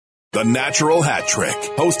The Natural Hat Trick,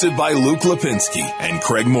 hosted by Luke Lipinski and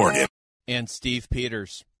Craig Morgan. And Steve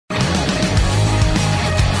Peters.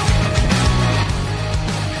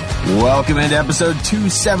 Welcome into episode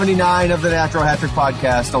 279 of the Natural Hat Trick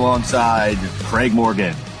podcast alongside Craig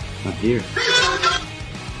Morgan. I'm here.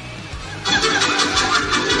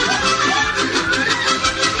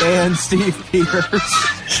 And Steve Peters.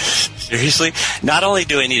 Seriously? Not only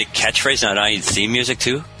do I need a catchphrase, now I need theme music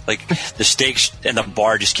too. Like, the stakes and the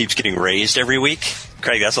bar just keeps getting raised every week.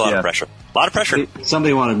 Craig, that's a lot of pressure. A lot of pressure.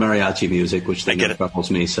 Somebody wanted mariachi music, which then troubles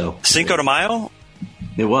me, so. Cinco de Mayo?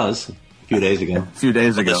 It was a few days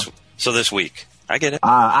ago. So this week. I get it.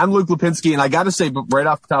 I'm Luke Lipinski, and I got to say, right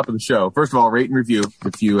off the top of the show, first of all, rate and review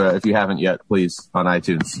if you haven't yet, please, on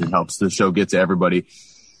iTunes. It helps the show get to everybody.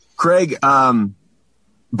 Craig, Bob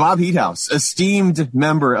Heathouse, esteemed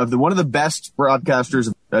member of one of the best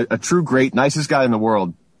broadcasters, a true great, nicest guy in the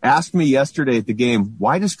world, asked me yesterday at the game,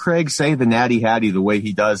 why does Craig say the Natty Hattie the way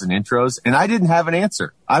he does in intros? And I didn't have an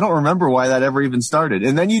answer. I don't remember why that ever even started.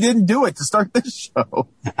 And then you didn't do it to start this show.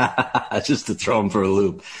 Just to throw him for a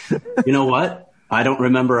loop. You know what? I don't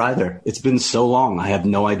remember either. It's been so long. I have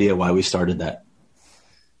no idea why we started that.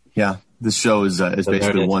 Yeah, this show is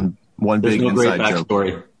basically one big inside joke.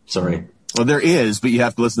 Backstory. Sorry. Well, there is, but you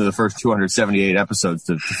have to listen to the first 278 episodes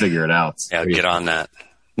to figure it out. Yeah, get on that.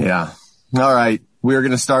 Yeah. All right. We're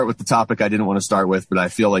going to start with the topic I didn't want to start with, but I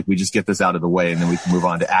feel like we just get this out of the way and then we can move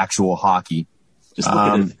on to actual hockey. Just look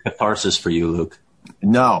at it as catharsis for you, Luke.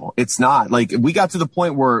 No, it's not. Like, we got to the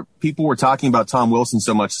point where people were talking about Tom Wilson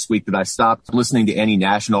so much this week that I stopped listening to any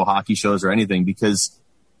national hockey shows or anything because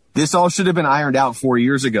this all should have been ironed out 4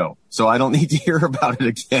 years ago. So I don't need to hear about it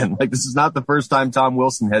again. Like, this is not the first time Tom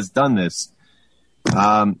Wilson has done this.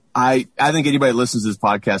 I think anybody that listens to this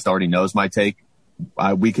podcast already knows my take.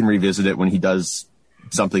 We can revisit it when he does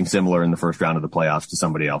something similar in the first round of the playoffs to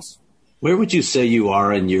somebody else. Where would you say you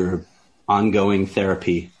are in your ongoing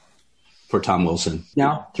therapy for Tom Wilson?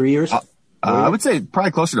 Now, 3 years? I would say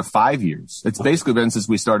probably closer to 5 years. It's basically been since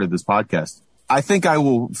we started this podcast. I think I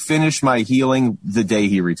will finish my healing the day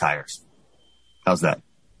he retires. How's that?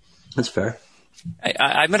 That's fair.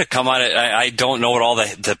 I'm going to come on it. I don't know what all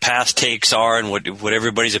the past takes are and what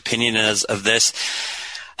everybody's opinion is of this.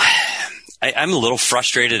 I'm a little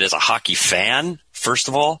frustrated as a hockey fan, first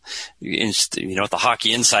of all, the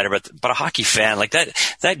hockey insider, but a hockey fan, like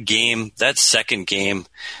that game, that second game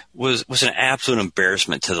was an absolute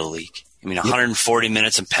embarrassment to the league. I mean, 140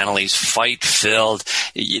 minutes and penalties, fight filled,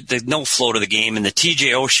 no flow to the game. And the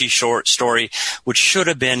TJ Oshie short story, which should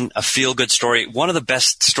have been a feel good story, one of the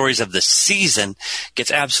best stories of the season,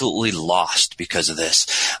 gets absolutely lost because of this.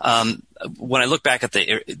 When I look back at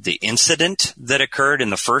the incident that occurred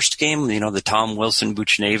in the first game, the Tom Wilson,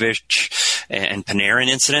 Buchnevich, and Panarin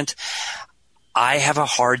incident, I have a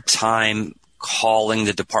hard time calling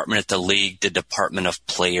the department at the league the Department of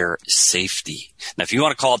Player Safety. Now, if you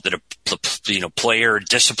want to call it the player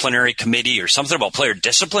disciplinary committee or something about player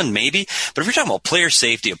discipline, maybe. But if you're talking about player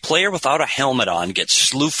safety, a player without a helmet on gets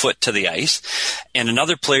slew foot to the ice, and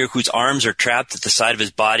another player whose arms are trapped at the side of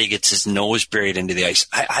his body gets his nose buried into the ice.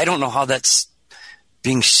 I don't know how that's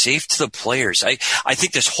being safe to the players. I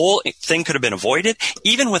think this whole thing could have been avoided,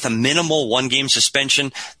 even with a minimal one-game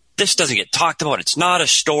suspension. This doesn't get talked about. It's not a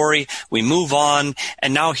story. We move on.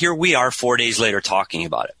 And now here we are 4 days later talking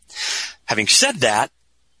about it. Having said that,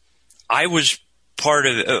 I was part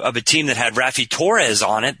of a team that had Rafi Torres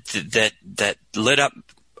on it that lit up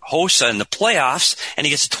Hossa in the playoffs, and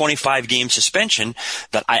he gets a 25-game suspension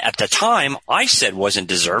that at the time I said wasn't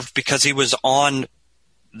deserved because he was on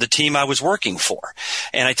the team I was working for.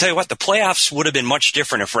 And I tell you what, the playoffs would have been much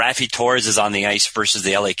different if Rafi Torres is on the ice versus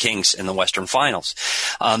the LA Kings in the Western Finals.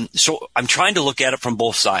 So I'm trying to look at it from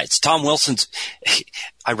both sides. Tom Wilson's,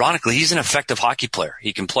 ironically, he's an effective hockey player.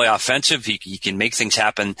 He can play offensive. He can make things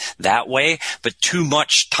happen that way, but too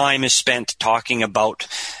much time is spent talking about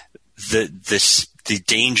the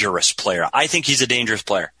dangerous player. I think he's a dangerous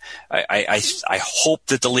player. I hope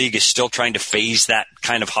that the league is still trying to phase that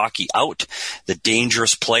kind of hockey out, the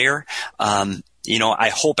dangerous player.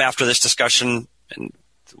 I hope after this discussion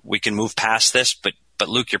we can move past this, but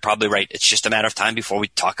Luke, you're probably right. It's just a matter of time before we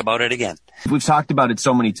talk about it again. We've talked about it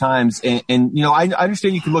so many times, and I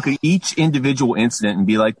understand you can look at each individual incident and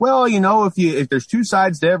be like, well, if there's two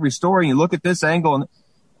sides to every story, and you look at this angle, and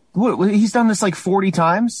he's done this like 40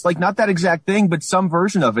 times, like not that exact thing, but some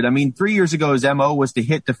version of it. I mean, 3 years ago, his MO was to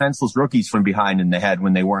hit defenseless rookies from behind in the head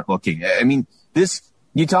when they weren't looking. I mean,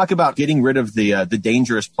 you talk about getting rid of the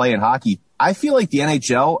dangerous play in hockey. I feel like the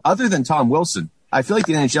NHL, other than Tom Wilson, I feel like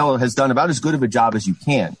the NHL has done about as good of a job as you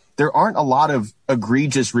can. there aren't a lot of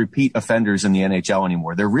egregious repeat offenders in the NHL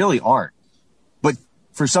anymore. There really aren't. But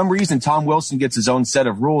for some reason, Tom Wilson gets his own set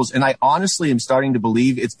of rules. And I honestly am starting to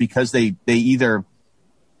believe it's because they either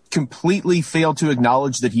completely fail to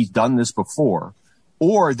acknowledge that he's done this before,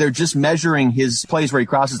 or they're just measuring his plays where he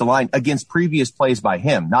crosses the line against previous plays by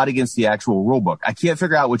him, not against the actual rule book. I can't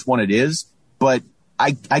figure out which one it is, but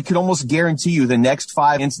I could almost guarantee you the next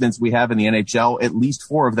 5 incidents we have in the NHL, at least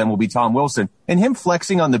 4 of them will be Tom Wilson. And him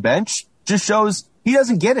flexing on the bench just shows he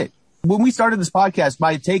doesn't get it. When we started this podcast,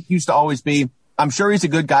 my take used to always be, I'm sure he's a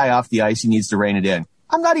good guy off the ice. He needs to rein it in.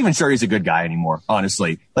 I'm not even sure he's a good guy anymore,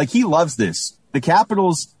 honestly. Like, he loves this. The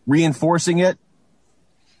Capitals reinforcing it.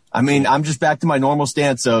 I mean, I'm just back to my normal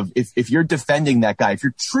stance of if you're defending that guy, if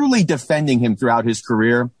you're truly defending him throughout his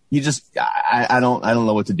career, you just, I don't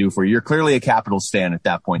know what to do for you. You're clearly a Capitals fan at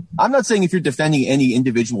that point. I'm not saying if you're defending any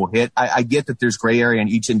individual hit. I get that there's gray area in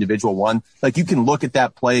each individual one. Like, you can look at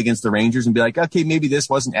that play against the Rangers and be like, okay, maybe this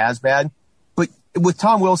wasn't as bad. But with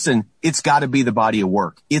Tom Wilson, it's got to be the body of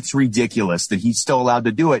work. It's ridiculous that he's still allowed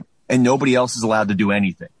to do it and nobody else is allowed to do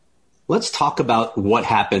anything. Let's talk about what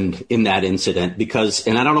happened in that incident because,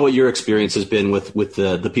 and I don't know what your experience has been with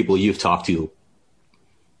the people you've talked to,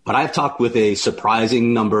 but I've talked with a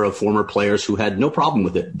surprising number of former players who had no problem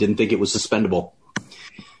with it, didn't think it was suspendable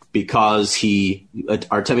because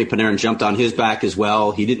Artemi Panarin jumped on his back as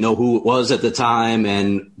well. He didn't know who it was at the time.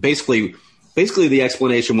 And basically the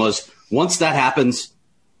explanation was once that happens,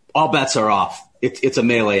 all bets are off. It's a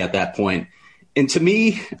melee at that point. And to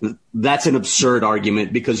me, that's an absurd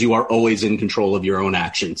argument because you are always in control of your own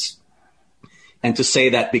actions. And to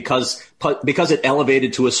say that because it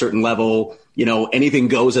elevated to a certain level, anything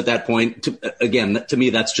goes at that point. To me,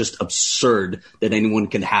 that's just absurd that anyone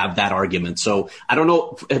can have that argument. So I don't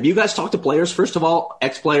know. Have you guys talked to players, first of all,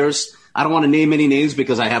 ex-players? I don't want to name any names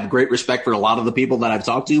because I have great respect for a lot of the people that I've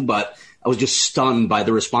talked to, but I was just stunned by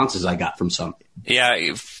the responses I got from some.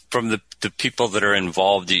 Yeah, from the people that are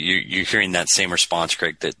involved, you're hearing that same response,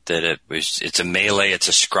 Craig, that it's a melee, it's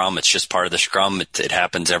a scrum, it's just part of the scrum, it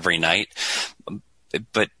happens every night.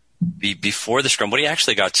 But before the scrum, what he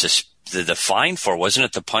actually got the fine for,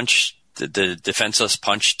 wasn't it the defenseless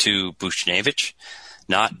punch to Buchnevich?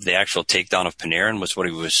 Not the actual takedown of Panarin was what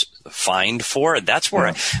he was fined for. And that's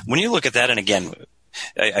where, when you look at that, and again,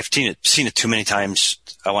 I've seen it too many times,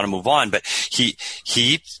 I want to move on, but he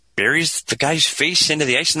buries the guy's face into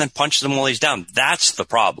the ice and then punches him while he's down. That's the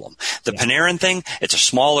problem. The Panarin thing, it's a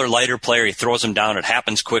smaller, lighter player. He throws him down. It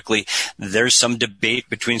happens quickly. There's some debate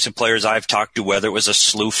between some players I've talked to whether it was a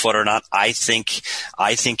slew foot or not. I think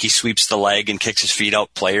he sweeps the leg and kicks his feet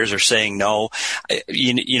out. Players are saying no.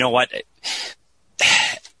 You know what?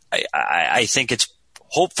 I think it's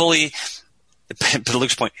hopefully, to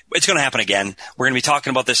Luke's point, it's going to happen again. We're going to be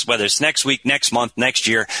talking about this, whether it's next week, next month, next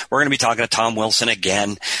year. We're going to be talking to Tom Wilson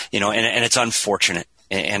again, and it's unfortunate.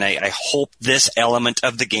 And I hope this element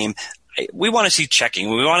of the game, we want to see checking.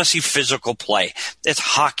 We want to see physical play. It's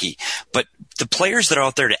hockey. But the players that are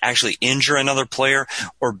out there to actually injure another player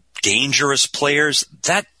or dangerous players,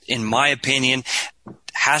 that, in my opinion,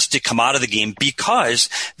 has to come out of the game because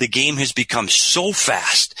the game has become so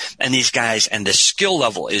fast and these guys and the skill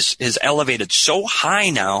level is elevated so high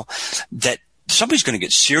now that somebody's going to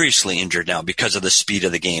get seriously injured now because of the speed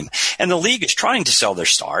of the game. And the league is trying to sell their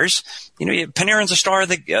stars. Panarin's a star of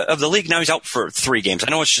the league. Now he's out for 3 games.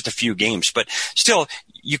 I know it's just a few games, but still,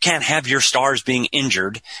 you can't have your stars being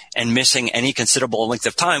injured and missing any considerable length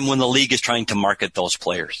of time when the league is trying to market those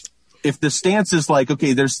players. If the stance is like,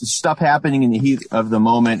 okay, there's stuff happening in the heat of the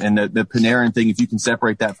moment and the Panarin thing, if you can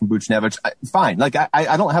separate that from Buchnevich, fine. Like,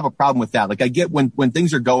 I don't have a problem with that. Like, I get when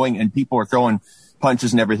things are going and people are throwing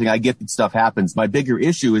punches and everything, I get that stuff happens. My bigger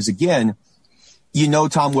issue is, again,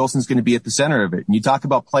 Tom Wilson's going to be at the center of it. And you talk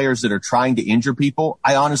about players that are trying to injure people.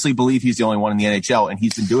 I honestly believe he's the only one in the NHL, and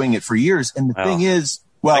he's been doing it for years. And the thing is,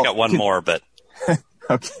 I got one more, but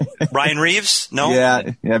okay. Ryan Reeves? No? Yeah.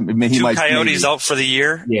 He 2 might, Coyotes maybe out for the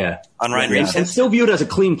year? Yeah. On Ryan Reeves? And still viewed as a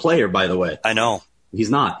clean player, by the way. I know. He's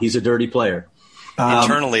not. He's a dirty player.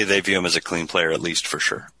 Internally, they view him as a clean player, at least for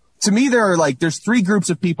sure. To me, there's 3 groups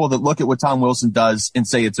of people that look at what Tom Wilson does and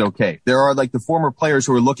say it's okay. There are the former players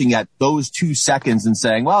who are looking at those 2 seconds and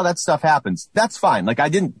saying, well, that stuff happens. That's fine. I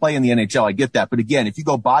didn't play in the NHL. I get that. But again, if you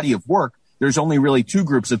go body of work, there's only really 2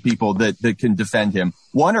 groups of people that can defend him.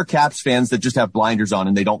 One are Caps fans that just have blinders on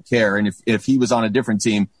and they don't care. And if he was on a different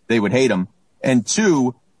team, they would hate him. And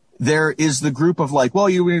 2, there is the group of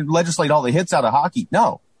you legislate all the hits out of hockey.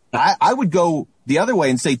 No, I would go the other way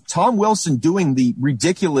and say Tom Wilson doing the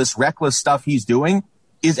ridiculous, reckless stuff he's doing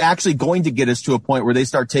is actually going to get us to a point where they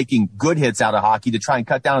start taking good hits out of hockey to try and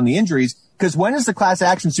cut down on the injuries. Because when is the class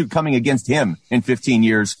action suit coming against him in 15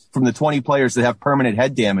 years from the 20 players that have permanent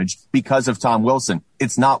head damage because of Tom Wilson?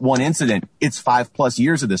 It's not one incident. It's 5+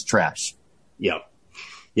 years of this trash. Yep.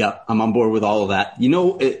 Yeah, I'm on board with all of that.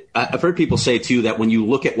 I've heard people say, too, that when you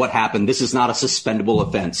look at what happened, this is not a suspendable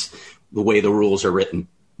offense, the way the rules are written.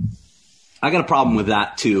 I got a problem with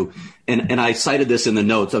that, too. And I cited this in the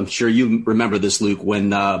notes. I'm sure you remember this, Luke, when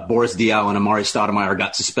Boris Diaw and Amari Stoudemire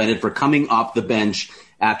got suspended for coming off the bench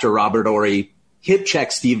after Robert Horry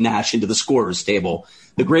hip-checked Steve Nash into the scorer's table.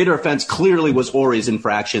 The greater offense clearly was Horry's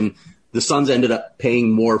infraction. The Suns ended up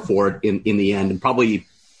paying more for it in the end and probably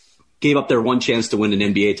gave up their one chance to win an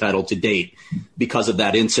NBA title to date because of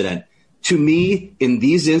that incident. To me, in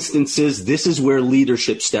these instances, this is where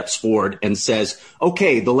leadership steps forward and says,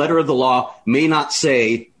 okay, the letter of the law may not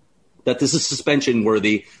say that this is suspension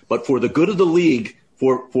worthy, but for the good of the league,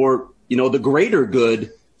 for the greater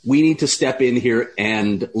good, we need to step in here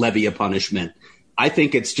and levy a punishment. I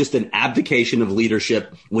think it's just an abdication of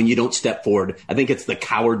leadership when you don't step forward. I think it's the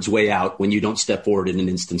coward's way out when you don't step forward in an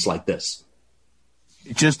instance like this.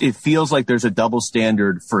 It feels like there's a double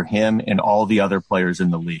standard for him and all the other players in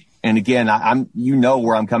the league. And again, I'm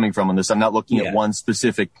where I'm coming from on this. I'm not looking at one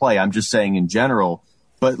specific play. I'm just saying in general.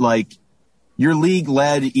 But like your league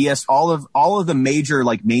led all of the major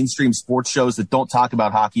like mainstream sports shows that don't talk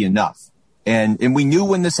about hockey enough. And we knew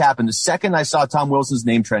when this happened, the second I saw Tom Wilson's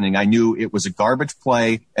name trending, I knew it was a garbage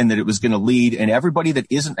play and that it was going to lead. And everybody that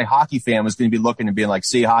isn't a hockey fan was going to be looking and being like,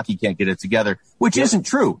 see, hockey can't get it together, which isn't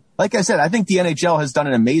true. Like I said, I think the NHL has done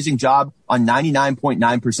an amazing job on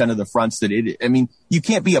 99.9% of the fronts you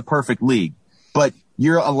can't be a perfect league, but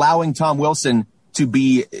you're allowing Tom Wilson to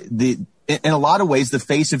be in a lot of ways, the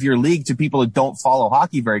face of your league to people that don't follow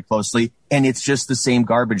hockey very closely. And it's just the same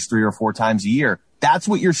garbage 3 or 4 times a year. That's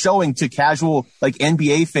what you're showing to casual, like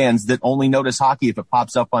NBA fans that only notice hockey if it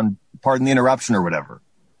pops up on Pardon the Interruption or whatever.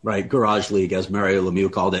 Right. Garage League, as Mario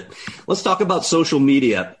Lemieux called it. Let's talk about social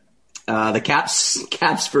media. The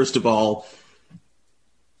Caps, first of all,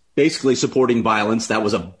 basically supporting violence. That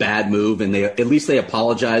was a bad move. And at least they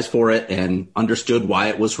apologized for it and understood why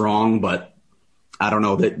it was wrong. But I don't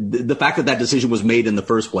know, the fact that decision was made in the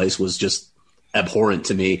first place was just abhorrent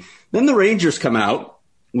to me. Then the Rangers come out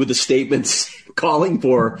with the statements calling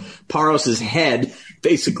for Paros's head,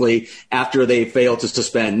 basically, after they failed to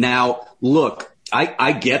suspend. Now, look,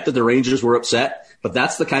 I get that the Rangers were upset, but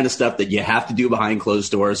that's the kind of stuff that you have to do behind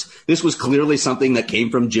closed doors. This was clearly something that came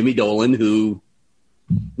from Jimmy Dolan, who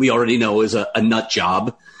we already know is a nut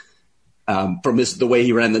job from the way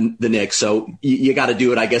he ran the Knicks. So you got to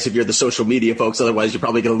do it, I guess, if you're the social media folks. Otherwise, you're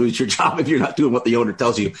probably going to lose your job if you're not doing what the owner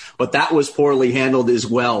tells you. But that was poorly handled as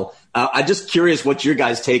well. I'm just curious what your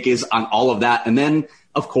guys' take is on all of that. And then,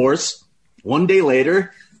 of course, one day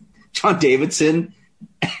later, John Davidson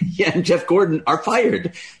and Jeff Gordon are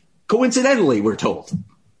fired. Coincidentally, we're told.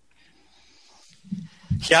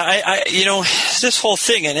 Yeah, this whole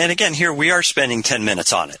thing, and again, here we are spending 10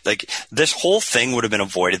 minutes on it. Like, this whole thing would have been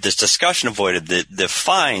avoided, this discussion avoided, the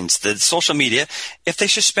fines, the social media, if they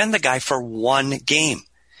suspend the guy for one game.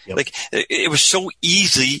 Yep. Like, it was so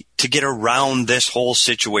easy to get around this whole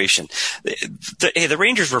situation. The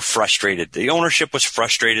Rangers were frustrated. The ownership was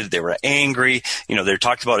frustrated. They were angry. They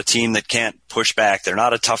talked about a team that can't push back. They're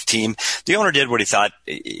not a tough team. The owner did what he thought,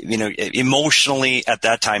 emotionally at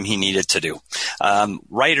that time he needed to do.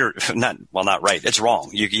 Right or not? Well, not right. It's wrong.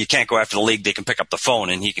 You can't go after the league. They can pick up the phone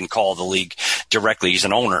and he can call the league directly. He's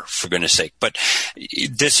an owner, for goodness sake. But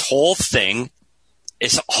this whole thing,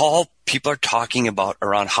 it's all people are talking about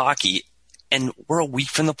around hockey, and we're a week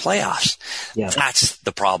from the playoffs. Yeah. That's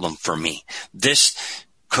the problem for me. This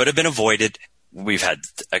could have been avoided. We've had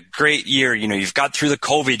a great year. You've got through the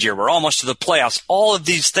COVID year. We're almost to the playoffs. All of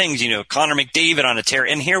these things, Connor McDavid on a tear.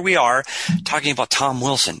 And here we are talking about Tom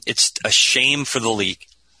Wilson. It's a shame for the league.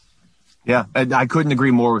 Yeah, I couldn't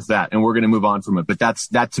agree more with that. And we're going to move on from it. But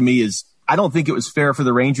that to me is, I don't think it was fair for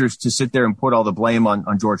the Rangers to sit there and put all the blame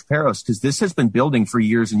on George Parros, because this has been building for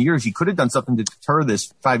years and years. He could have done something to deter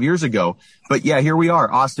this 5 years ago. But yeah, here we are.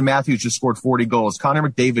 Austin Matthews just scored 40 goals. Connor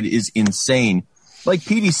McDavid is insane. Like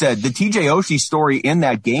Petey said, the TJ Oshie story in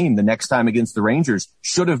that game the next time against the Rangers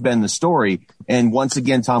should have been the story. And once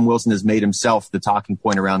again, Tom Wilson has made himself the talking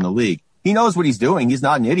point around the league. He knows what he's doing. He's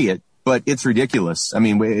not an idiot, but it's ridiculous. I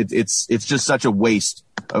mean, it's just such a waste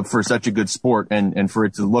for such a good sport and for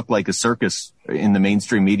it to look like a circus in the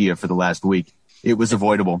mainstream media for the last week. It was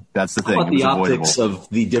avoidable. That's the thing. How about the optics avoidable. of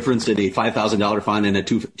the difference in a $5,000 fine and a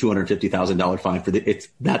 $250,000 fine for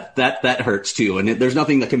that hurts too. And there's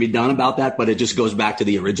nothing that can be done about that, but it just goes back to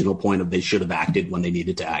the original point of they should have acted when they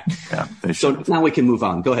needed to act. Yeah, so now we can move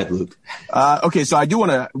on. Go ahead, Luke. Okay, so I do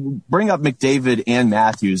want to bring up McDavid and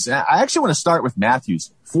Matthews. I actually want to start with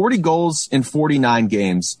Matthews. 40 goals in 49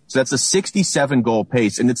 games. So that's a 67 goal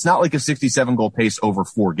pace. And it's not like a 67 goal pace over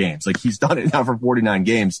 4 games. Like he's done it now for 49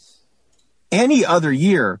 games. Any other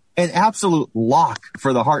year, an absolute lock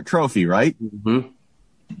for the Hart Trophy, right? Mm-hmm.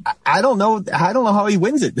 I don't know how he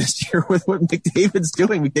wins it this year with what McDavid's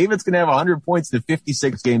doing. McDavid's going to have 100 points in a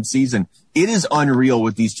 56-game season. It is unreal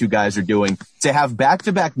what these two guys are doing. To have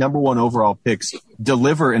back-to-back number 1 overall picks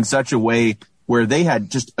deliver in such a way where they had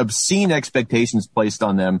just obscene expectations placed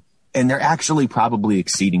on them, and they're actually probably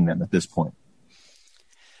exceeding them at this point.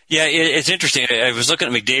 Yeah, it's interesting. I was looking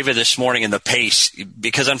at McDavid this morning in the pace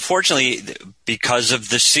because, unfortunately, because of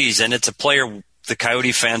the season, it's a player the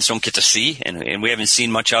Coyote fans don't get to see, and we haven't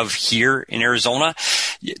seen much of here in Arizona.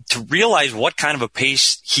 To realize what kind of a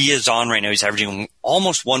pace he is on right now, he's averaging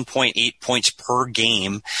almost 1.8 points per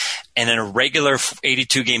game, and in a regular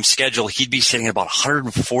 82-game schedule, he'd be sitting at about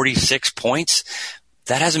 146 points.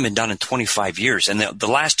 That hasn't been done in 25 years. And the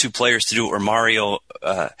last 2 players to do it were Mario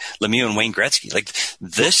Lemieux and Wayne Gretzky. Like,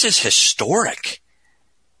 this is historic.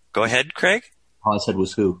 Go ahead, Craig. All I said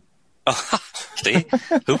was who. See?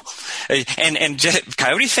 Who? And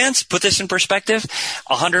Coyote fans, put this in perspective.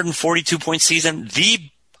 142-point season. The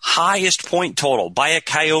highest point total by a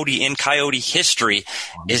Coyote in Coyote history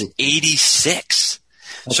is 86.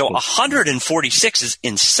 So 146 is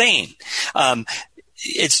insane.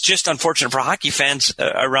 It's just unfortunate for hockey fans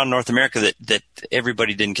around North America that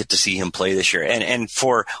everybody didn't get to see him play this year. And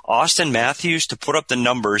for Austin Matthews to put up the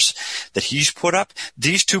numbers that he's put up,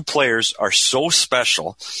 these two players are so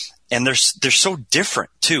special. And they're so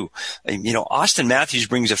different too. You know, Austin Matthews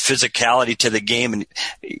brings a physicality to the game,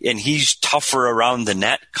 and he's tougher around the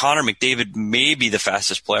net. Connor McDavid may be the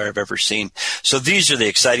fastest player I've ever seen. So these are the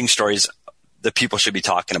exciting stories that people should be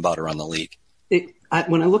talking about around the league.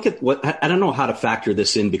 When I look at I don't know how to factor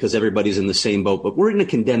this in because everybody's in the same boat, but we're in a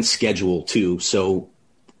condensed schedule too. So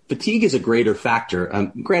fatigue is a greater factor.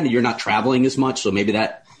 Granted, you're not traveling as much, so maybe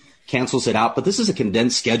that cancels it out. But this is a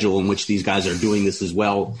condensed schedule in which these guys are doing this as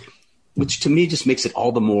well, which to me just makes it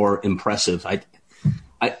all the more impressive. I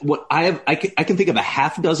can think of a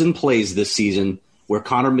half dozen plays this season where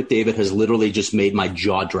Connor McDavid has literally just made my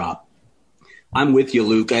jaw drop. I'm with you,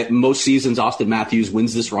 Luke. Most seasons, Austin Matthews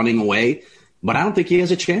wins this running away, but I don't think he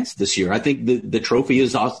has a chance this year. I think the trophy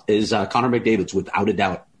is Connor McDavid's without a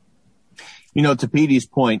doubt. You know, to Petey's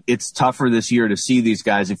point, it's tougher this year to see these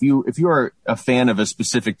guys. If you are a fan of a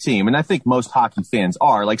specific team, and I think most hockey fans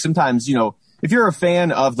are, like sometimes, you know, if you're a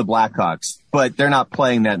fan of the Blackhawks, but they're not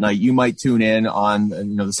playing that night, you might tune in on, you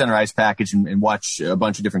know, the center ice package and watch a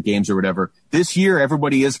bunch of different games or whatever. This year,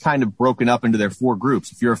 everybody is kind of broken up into their 4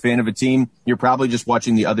 groups. If you're a fan of a team, you're probably just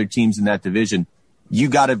watching the other teams in that division. You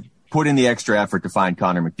got to put in the extra effort to find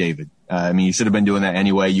Connor McDavid. I mean, you should have been doing that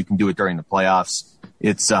anyway. You can do it during the playoffs.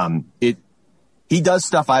 He does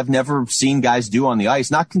stuff I've never seen guys do on the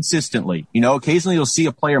ice, not consistently. You know, occasionally you'll see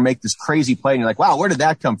a player make this crazy play and you're like, wow, where did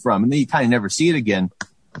that come from? And then you kind of never see it again.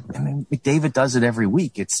 And then McDavid does it every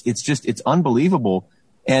week. It's unbelievable.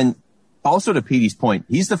 And also to Petey's point,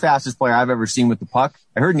 he's the fastest player I've ever seen with the puck.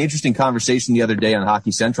 I heard an interesting conversation the other day on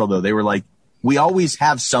Hockey Central, though. They were like, we always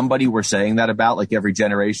have somebody we're saying that about, like every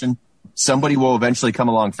generation. Somebody will eventually come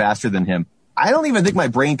along faster than him. I don't even think my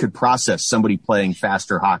brain could process somebody playing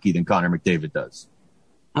faster hockey than Connor McDavid does.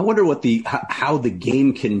 I wonder how the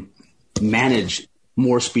game can manage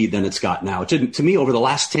more speed than it's got now. To me, over the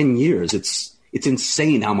last 10 years, it's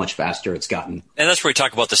insane how much faster it's gotten. And that's where we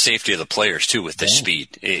talk about the safety of the players, too, with this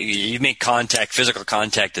speed. You make contact, physical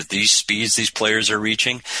contact at these speeds these players are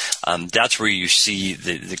reaching. That's where you see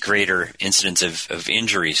the greater incidence of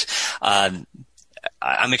injuries.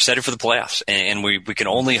 I'm excited for the playoffs, and we can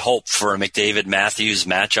only hope for a McDavid-Matthews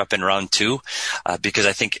matchup in round 2 because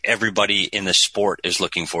I think everybody in the sport is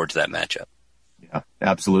looking forward to that matchup. Yeah,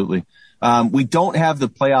 absolutely. We don't have the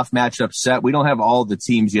playoff matchup set. We don't have all the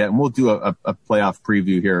teams yet, and we'll do a playoff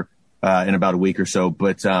preview here in about a week or so.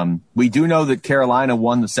 But we do know that Carolina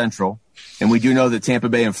won the Central, and we do know that Tampa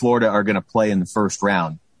Bay and Florida are going to play in the first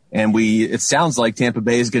round. And it sounds like Tampa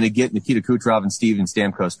Bay is going to get Nikita Kucherov and Steven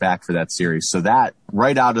Stamkos back for that series. So that,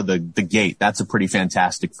 right out of the gate, that's a pretty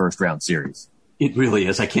fantastic first round series. It really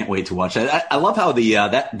is. I can't wait to watch that. I love how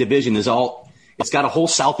that division is it's got a whole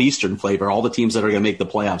Southeastern flavor, all the teams that are going to make the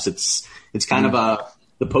playoffs. It's kind of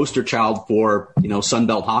the poster child for, you know,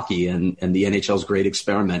 Sunbelt hockey and the NHL's great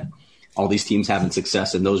experiment. all these teams having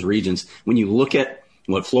success in those regions. When you look at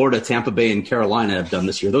what Florida, Tampa Bay, and Carolina have done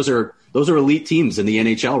this year, those are elite teams in the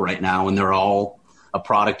NHL right now, and they're all a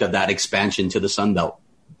product of that expansion to the Sun Belt.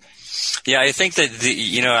 Yeah, I think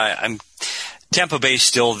that Tampa Bay is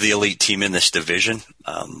still the elite team in this division.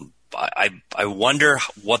 I wonder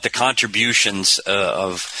what the contributions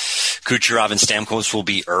of Kucherov and Stamkos will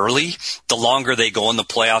be early. The longer they go in the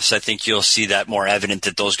playoffs, I think you'll see that more evident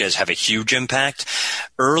that those guys have a huge impact.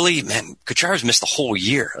 Early, man, Kucherov's missed the whole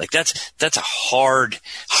year. Like that's a hard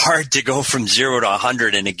to go from 0 to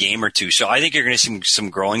 100 in a game or two. So I think you're going to see some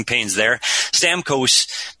growing pains there. Stamkos,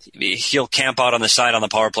 he'll camp out on the side on the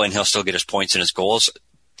power play and he'll still get his points and his goals.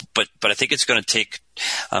 But I think it's going to take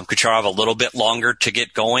Kucherov a little bit longer to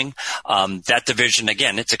get going. That division,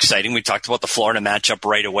 again, it's exciting. We talked about the Florida matchup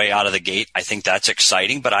right away out of the gate. I think that's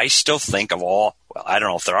exciting, but I still think I don't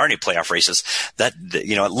know if there are any playoff races.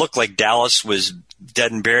 It looked like Dallas was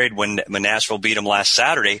dead and buried when Nashville beat them last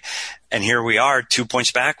Saturday, and here we are 2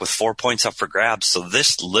 points back with 4 points up for grabs. So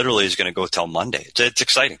this literally is going to go till Monday. It's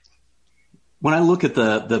exciting. When I look at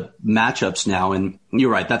the matchups now, and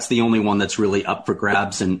you're right, that's the only one that's really up for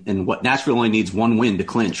grabs. And what Nashville only needs one win to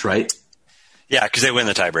clinch, right? Yeah, because they win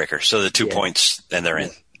the tiebreaker. So the 2 points, and they're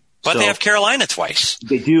in. But they have Carolina twice.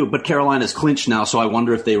 They do, but Carolina's clinched now, so I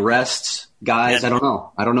wonder if they rest guys. And I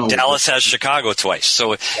don't know. Dallas has Chicago twice.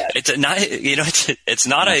 So it's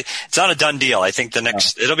not a done deal. I think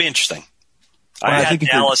it'll be interesting. Well, I had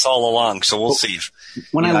Dallas all along, so we'll see.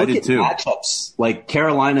 When I look at matchups like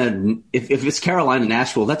Carolina, if it's Carolina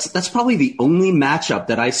Nashville, that's probably the only matchup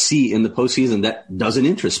that I see in the postseason that doesn't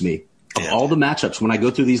interest me. Of all the matchups, when I go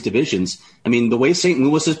through these divisions, I mean, the way St.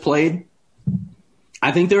 Louis has played,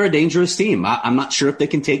 I think they're a dangerous team. I'm not sure if they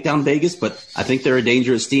can take down Vegas, but I think they're a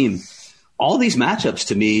dangerous team. All these matchups,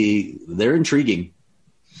 to me, they're intriguing.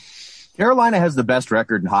 Carolina has the best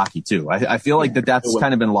record in hockey, too. I feel like that's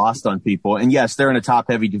kind of been lost on people. And, yes, they're in a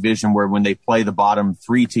top-heavy division where when they play the bottom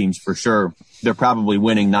 3 teams for sure, they're probably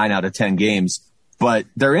winning 9 out of 10 games. But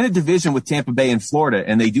they're in a division with Tampa Bay and Florida,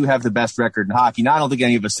 and they do have the best record in hockey. Now, I don't think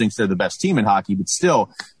any of us thinks they're the best team in hockey, but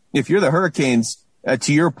still, if you're the Hurricanes,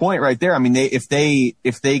 to your point right there, I mean, if they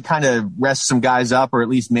kind of rest some guys up or at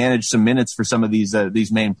least manage some minutes for some of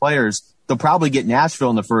these main players, they'll probably get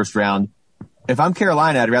Nashville in the first round. If I'm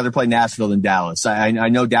Carolina, I'd rather play Nashville than Dallas. I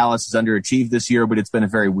know Dallas has underachieved this year, but it's been a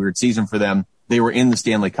very weird season for them. They were in the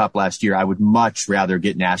Stanley Cup last year. I would much rather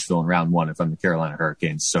get Nashville in round 1 if I'm the Carolina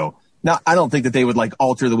Hurricanes. So now I don't think that they would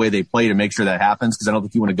alter the way they play to make sure that happens, because I don't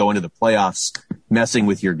think you want to go into the playoffs messing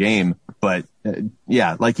with your game. But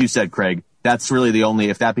yeah, like you said, Craig, that's really the only,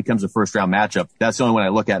 if that becomes a first round matchup, that's the only one I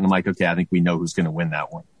look at and I'm like, okay, I think we know who's going to win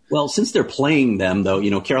that one. Well, since they're playing them,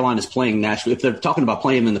 though, Carolina's playing Nashville. If they're talking about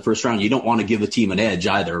playing them in the first round, you don't want to give the team an edge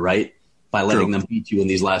either, right? By letting them beat you in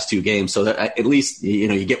these last 2 games. So that at least,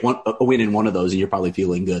 you get a win in one of those and you're probably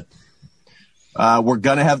feeling good. We're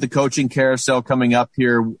going to have the coaching carousel coming up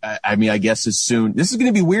here. I mean, I guess as soon. This is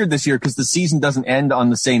going to be weird this year because the season doesn't end on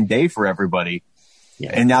the same day for everybody.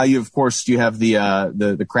 Yeah. And now you have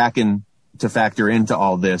the Kraken to factor into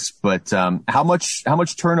all this. But how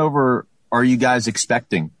much turnover are you guys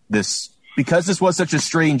expecting this? Because this was such a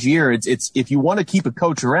strange year, it's if you want to keep a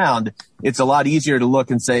coach around, it's a lot easier to look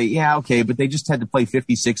and say, yeah, okay, but they just had to play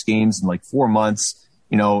 56 games in 4 months.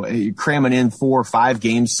 You're cramming in 4 or 5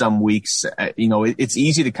 games some weeks. It's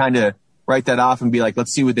easy to kind of write that off and be like,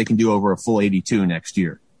 let's see what they can do over a full 82 next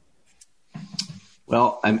year.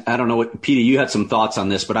 Well, I don't know what, Petey, you had some thoughts on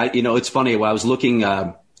this, but it's funny. When I was looking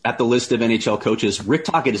at the list of NHL coaches, Rick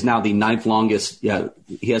Tocchet is now the 9th longest. Yeah,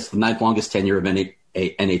 he has the 9th longest tenure of any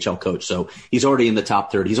NHL coach. So he's already in the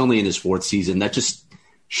top 30. He's only in his 4th season. That just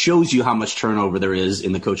shows you how much turnover there is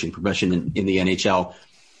in the coaching profession in the NHL.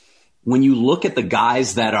 When you look at the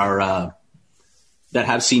guys that are that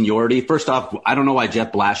have seniority, first off, I don't know why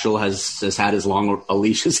Jeff Blashill has had as long a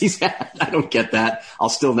leash as he's had. I don't get that. I'll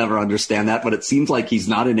still never understand that, but it seems like he's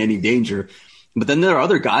not in any danger. But then there are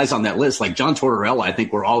other guys on that list, like John Tortorella. I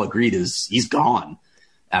think we're all agreed he's gone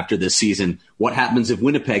after this season. What happens if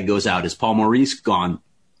Winnipeg goes out? Is Paul Maurice gone?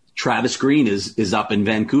 Travis Green is up in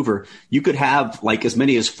Vancouver. You could have as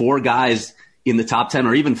many as 4 guys in the top 10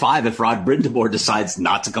 or even 5 if Rod Brind'Amour decides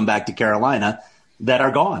not to come back to Carolina that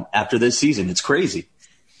are gone after this season. It's crazy.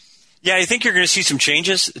 Yeah, I think you're going to see some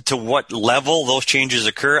changes. To what level those changes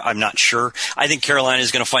occur, I'm not sure. I think Carolina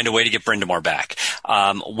is going to find a way to get Brind'Amour back.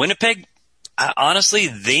 Winnipeg, honestly,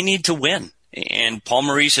 they need to win. And Paul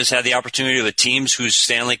Maurice has had the opportunity with teams whose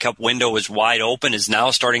Stanley Cup window is wide open, is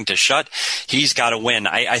now starting to shut. He's got to win.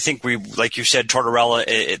 I think like you said,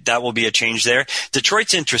 Tortorella, that will be a change there.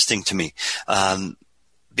 Detroit's interesting to me.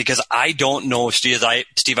 because I don't know if Steve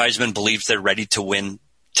Yzerman believes they're ready to win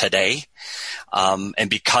today. And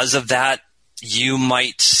because of that, you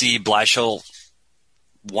might see Blashill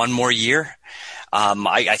one more year.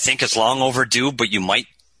 I think it's long overdue, but you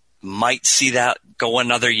might see that go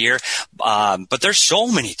another year. But there's so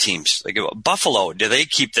many teams. Like Buffalo, do they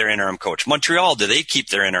keep their interim coach? Montreal, do they keep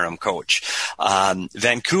their interim coach?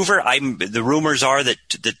 Vancouver, the rumors are that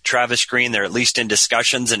Travis Green, they're at least in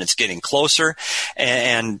discussions and it's getting closer.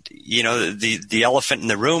 And the elephant in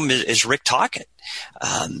the room is Rick Tocchet.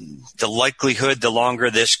 The likelihood, the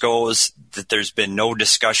longer this goes, that there's been no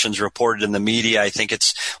discussions reported in the media. I think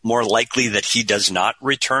it's more likely that he does not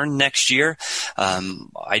return next year.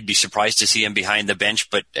 I'd be surprised to see him behind the bench,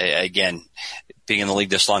 but again, being in the league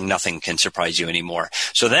this long, nothing can surprise you anymore.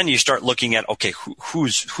 So then you start looking at, okay,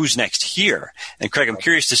 who's next here? And Craig, I'm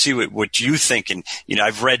curious to see what you think. And,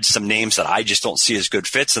 I've read some names that I just don't see as good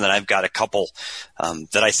fits, and then I've got a couple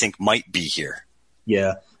that I think might be here.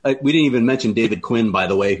 Yeah. We didn't even mention David Quinn, by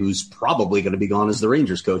the way, who's probably going to be gone as the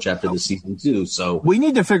Rangers coach after this season too. So we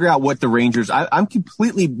need to figure out what the Rangers. I'm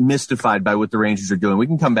completely mystified by what the Rangers are doing. We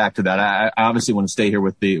can come back to that. I obviously want to stay here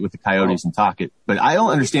with the Coyotes and talk it, but I don't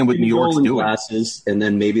understand what New York's doing. Glasses, and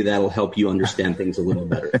then maybe that'll help you understand things a little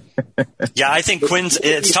better. Yeah, I think Quinn's.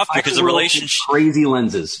 It's tough because the relationship, crazy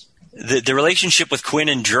lenses. The relationship with Quinn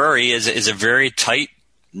and Drury is a very tight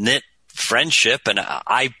knit friendship, and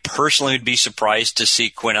I personally would be surprised to see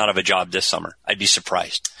Quinn out of a job this summer. I'd be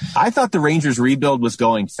surprised. I thought the Rangers rebuild was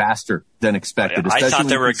going faster than expected. I thought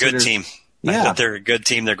they were a good team. Yeah. I thought they're a good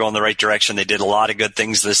team. They're going the right direction. They did a lot of good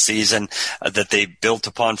things this season that they built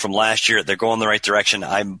upon from last year. They're going the right direction.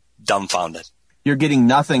 I'm dumbfounded. You're getting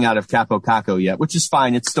nothing out of Capo Caco yet, which is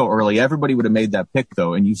fine. It's still early. Everybody would have made that pick,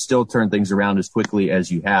 though, and you still turn things around as quickly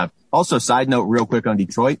as you have. Also, side note real quick on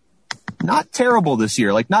Detroit. Not terrible this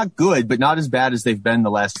year, like not good, but not as bad as they've been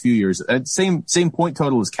the last few years. Same point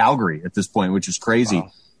total as Calgary at this point, which is crazy.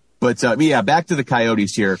 Wow. But yeah, back to the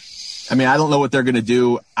Coyotes here. I mean, I don't know what they're going to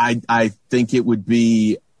do. I think it would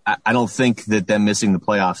be, I don't think that them missing the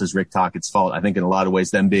playoffs is Rick Tocchet's fault. I think in a lot of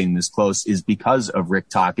ways them being this close is because of Rick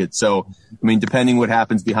Tocchet. So, I mean, depending what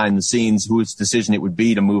happens behind the scenes, whose decision it would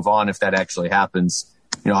be to move on if that actually happens,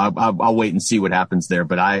 I'll wait and see what happens there.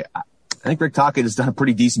 But I think Rick Tocchet has done a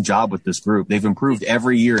pretty decent job with this group. They've improved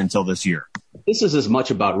every year until this year. This is as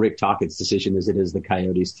much about Rick Tocchet's decision as it is the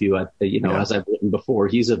Coyotes too. As I've written before,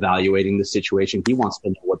 he's evaluating the situation. He wants to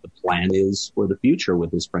know what the plan is for the future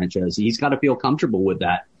with his franchise. He's got to feel comfortable with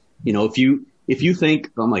that. If you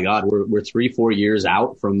think, oh my God, we're 3-4 years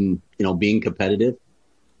out from, being competitive,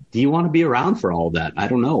 do you want to be around for all that? I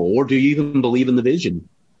don't know. Or do you even believe in the vision?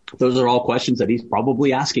 Those are all questions that he's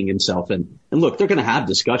probably asking himself. And look, they're going to have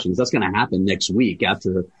discussions. That's going to happen next week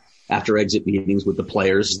after exit meetings with the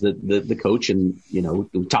players, the coach, and,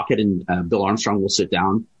 Tocchet and Bill Armstrong will sit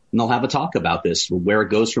down and they'll have a talk about this. Where it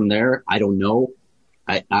goes from there, I don't know.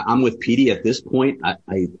 I'm with Petey at this point.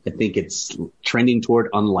 I think it's trending toward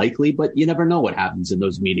unlikely, but you never know what happens in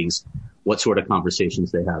those meetings, what sort of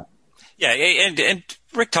conversations they have. Yeah, and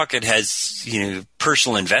Rick Tocchet has,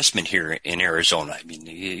 personal investment here in Arizona. I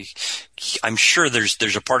mean, I'm sure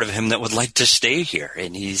there's a part of him that would like to stay here,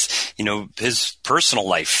 and he's, his personal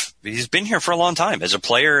life. He's been here for a long time as a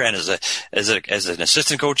player and as an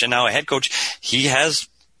assistant coach and now a head coach. He has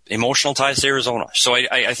emotional ties to Arizona. So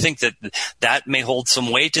I think that may hold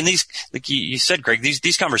some weight. And these, like you said, Greg,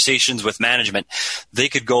 these conversations with management, they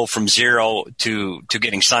could go from zero to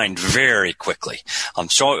getting signed very quickly.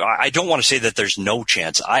 So I don't want to say that there's no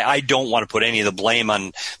chance. I don't want to put any of the blame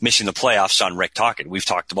on missing the playoffs on Rick Tocchet. We've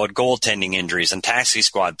talked about goaltending injuries and taxi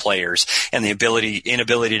squad players and the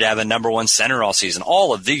inability to have a number one center all season.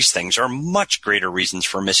 All of these things are much greater reasons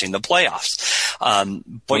for missing the playoffs.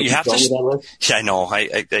 But you have to, yeah, I know.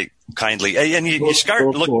 I kindly, and you start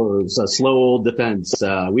looking. A slow old defense.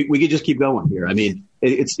 We could just keep going here. I mean,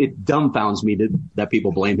 it dumbfounds me that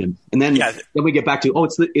people blame him, and then we get back to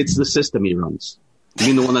it's the system he runs. You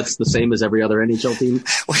mean the one that's the same as every other NHL team?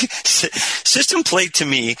 System play to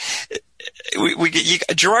me.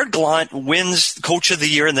 Gerard Gallant wins Coach of the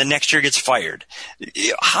Year and the next year gets fired.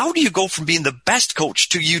 How do you go from being the best coach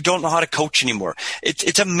to you don't know how to coach anymore?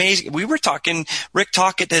 It's amazing. We were talking, Rick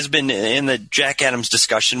Tocchet has been in the Jack Adams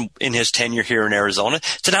discussion in his tenure here in Arizona.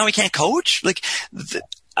 So now he can't coach?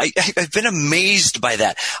 I've been amazed by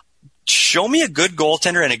that. Show me a good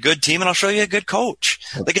goaltender and a good team, and I'll show you a good coach.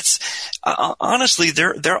 Honestly,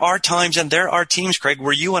 there are times and there are teams, Craig,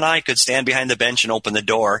 where you and I could stand behind the bench and open the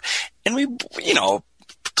door, and we,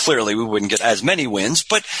 clearly we wouldn't get as many wins,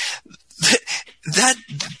 but that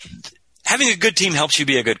having a good team helps you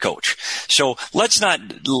be a good coach. So let's not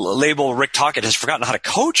label Rick Tocchet has forgotten how to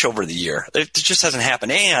coach over the year. It just hasn't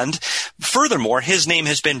happened. And furthermore, his name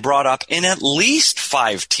has been brought up in at least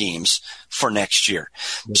 5 teams for next year.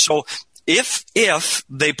 So if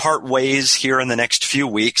they part ways here in the next few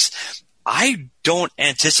weeks, I don't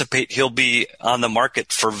anticipate he'll be on the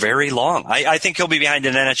market for very long. I think he'll be behind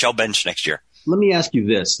an NHL bench next year. Let me ask you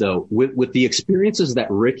this, though. With the experiences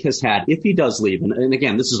that Rick has had, if he does leave, and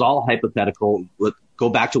again, this is all hypothetical. Let's go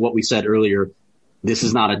back to what we said earlier. This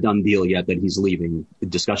is not a done deal yet that he's leaving. The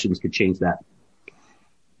discussions could change that.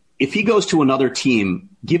 If he goes to another team,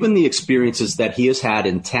 given the experiences that he has had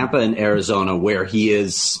in Tampa and Arizona, where he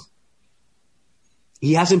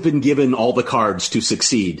hasn't been given all the cards to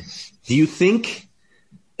succeed, do you think,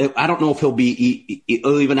 I don't know if he'll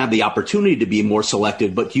even have the opportunity to be more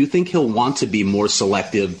selective, but do you think he'll want to be more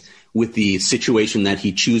selective with the situation that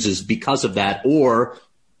he chooses because of that? Or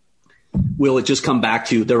will it just come back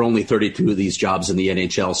to there are only 32 of these jobs in the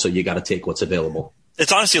NHL, so you got to take what's available?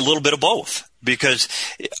 It's honestly a little bit of both, because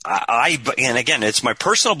and again, it's my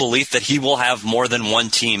personal belief that he will have more than one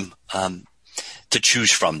team to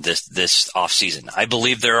choose from this offseason. I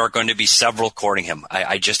believe there are going to be several courting him.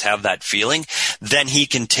 I just have that feeling. Then he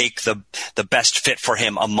can take the best fit for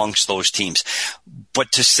him amongst those teams.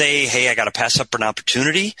 But to say, hey, I got to pass up an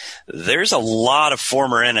opportunity, there's a lot of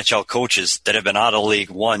former NHL coaches that have been out of the league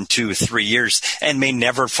 1, 2, 3 years and may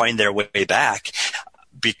never find their way back.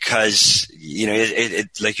 Because,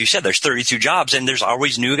 like you said, there's 32 jobs and there's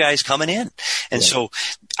always new guys coming in. And so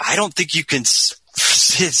I don't think you can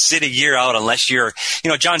sit a year out unless you're,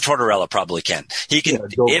 John Tortorella probably can. He can,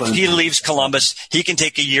 if he leaves Columbus, he can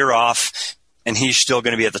take a year off and he's still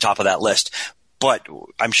going to be at the top of that list. But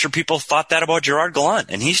I'm sure people thought that about Gerard Gallant,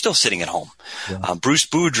 and he's still sitting at home. Yeah. Bruce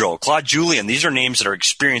Boudreau, Claude Julien, these are names that are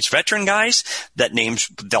experienced veteran guys.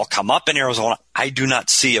 They'll come up in Arizona. I do not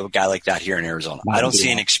see a guy like that here in Arizona. I don't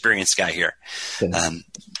see an experienced guy here. Yeah.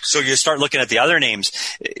 So you start looking at the other names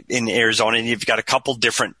in Arizona, and you've got a couple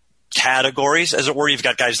different categories, as it were. You've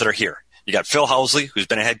got guys that are here. You got Phil Housley, who's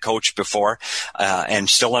been a head coach before and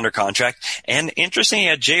still under contract. And interestingly,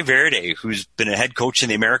 you had Jay Verde, who's been a head coach in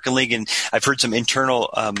the American League, and I've heard some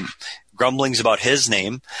internal grumblings about his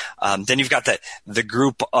name. Then you've got the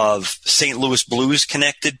group of St. Louis Blues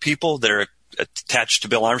connected people that are attached to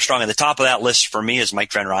Bill Armstrong. And the top of that list for me is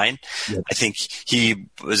Mike Van Ryn. Yep. I think he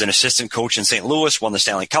was an assistant coach in St. Louis, won the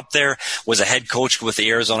Stanley Cup there, was a head coach with the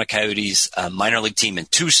Arizona Coyotes minor league team in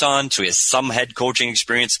Tucson. So he has some head coaching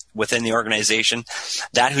experience within the organization.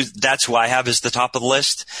 That's who I have as the top of the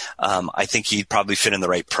list. I think he'd probably fit in the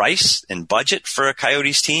right price and budget for a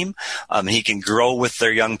Coyotes team. He can grow with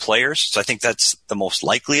their young players. So I think that's the most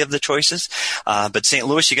likely of the choices. But St.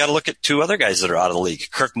 Louis, you got to look at 2 other guys that are out of the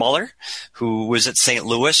league. Kirk Muller, who was at St.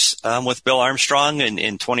 Louis with Bill Armstrong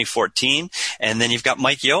in 2014. And then you've got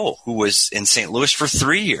Mike Yeo, who was in St. Louis for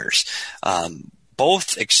 3 years.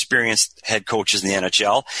 Both experienced head coaches in the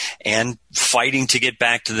NHL and fighting to get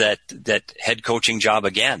back to that head coaching job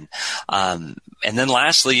again. And then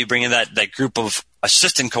lastly, you bring in that group of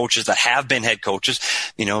assistant coaches that have been head coaches,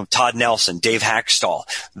 Todd Nelson, Dave Hackstall.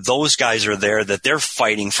 Those guys are there that they're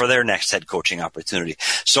fighting for their next head coaching opportunity.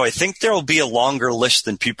 So I think there will be a longer list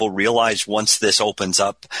than people realize once this opens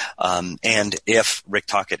up, and if Rick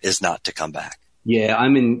Tocchet is not to come back. Yeah,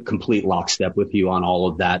 I'm in complete lockstep with you on all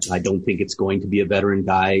of that. I don't think it's going to be a veteran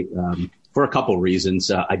guy for a couple of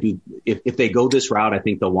reasons. If they go this route, I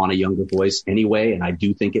think they'll want a younger voice anyway, and I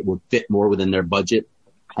do think it would fit more within their budget.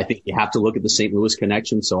 I think you have to look at the St. Louis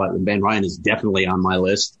connection. So Van Ryn is definitely on my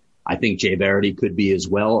list. I think Jay Verity could be as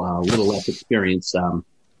well, a little less experience.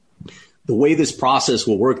 The way this process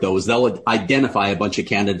will work, though, is they'll identify a bunch of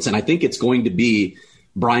candidates, and I think it's going to be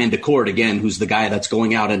Brian DeCourt, again, who's the guy that's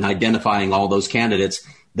going out and identifying all those candidates.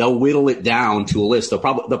 They'll whittle it down to a list. They'll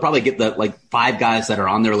probably get the 5 guys that are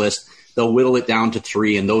on their list. They'll whittle it down to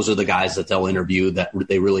 3, and those are the guys that they'll interview that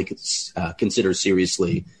they really consider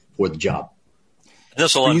seriously for the job.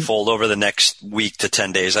 This will unfold over the next week to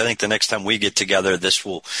 10 days. I think the next time we get together,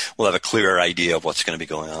 we'll have a clearer idea of what's going to be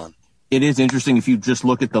going on. It is interesting if you just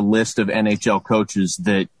look at the list of NHL coaches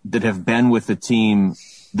that have been with the team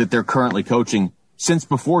that they're currently coaching. Since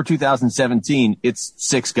before 2017, it's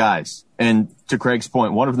 6 guys. And to Craig's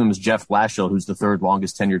point, one of them is Jeff Blashill, who's the 3rd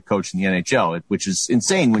longest tenured coach in the NHL, which is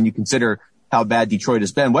insane when you consider how bad Detroit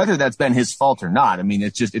has been, whether that's been his fault or not. I mean,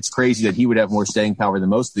 it's crazy that he would have more staying power than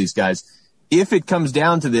most of these guys. If it comes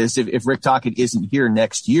down to this, if Rick Tocchet isn't here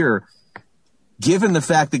next year, given the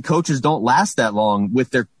fact that coaches don't last that long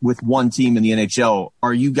with one team in the NHL,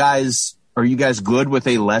 are you guys good with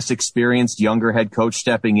a less experienced younger head coach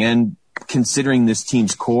stepping in considering this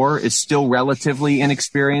team's core, is still relatively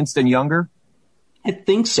inexperienced and younger? I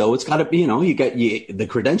think so. It's got to be, the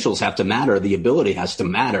credentials have to matter. The ability has to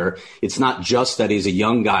matter. It's not just that he's a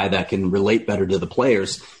young guy that can relate better to the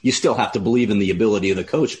players. You still have to believe in the ability of the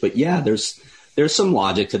coach. But yeah, there's some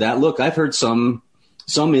logic to that. Look, I've heard some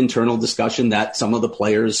internal discussion that some of the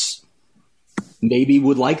players maybe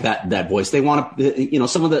would like that voice. They want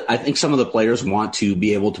to, I think some of the players want to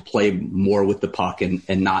be able to play more with the puck and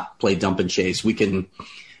not play dump and chase. We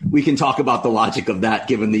can talk about the logic of that,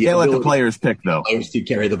 given the let the players pick, though. Players to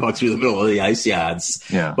carry the puck through the middle of the ice.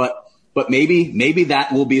 Yeah. But maybe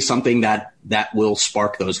that will be something that will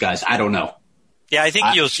spark those guys. I don't know. Yeah, I think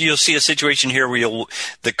you'll see a situation here where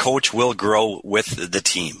the coach will grow with the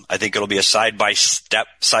team. I think it'll be a side by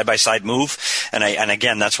side move, and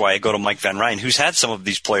again, that's why I go to Mike Van Ryn, who's had some of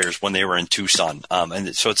these players when they were in Tucson,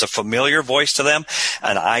 and so it's a familiar voice to them,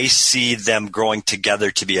 and I see them growing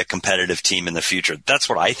together to be a competitive team in the future. That's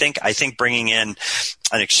what I think. I think bringing in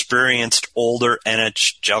an experienced, older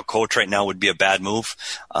NHL coach right now would be a bad move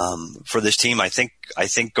for this team. I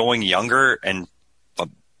think going younger and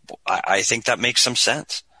I think that makes some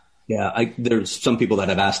sense. Yeah, there's some people that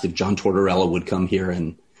have asked if John Tortorella would come here,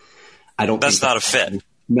 and I don't. That's not a fit.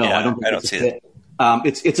 No, yeah, I don't see it.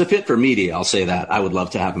 It's a fit for media. I'll say that. I would love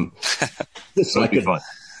to have him. So I could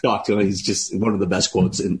talk to him. He's just one of the best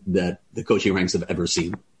quotes that the coaching ranks have ever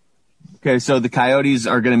seen. Okay, so the Coyotes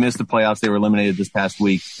are going to miss the playoffs. They were eliminated this past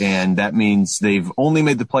week, and that means they've only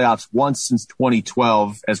made the playoffs once since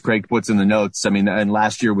 2012, as Craig puts in the notes. I mean, and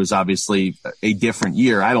last year was obviously a different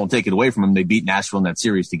year. I don't take it away from them. They beat Nashville in that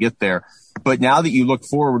series to get there. But now that you look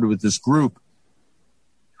forward with this group,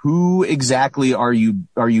 who exactly are you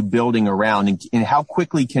building around, and how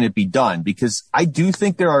quickly can it be done? Because I do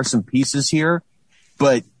think there are some pieces here,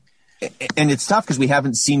 and it's tough because we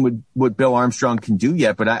haven't seen what Bill Armstrong can do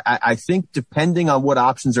yet. But I think depending on what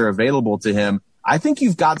options are available to him, I think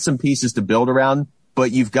you've got some pieces to build around, but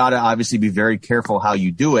you've got to obviously be very careful how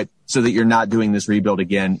you do it so that you're not doing this rebuild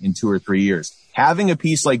again in 2 or 3 years. Having a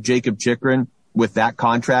piece like Jacob Chychrun with that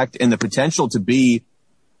contract and the potential to be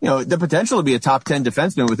a top 10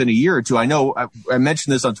 defenseman within a year or two. I know I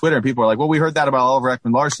mentioned this on Twitter and people are like, well, we heard that about Oliver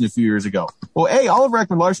Ekman-Larsson a few years ago. Well, A, Oliver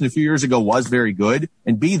Ekman-Larsson a few years ago was very good,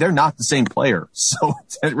 and B, they're not the same player. So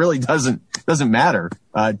it really doesn't matter.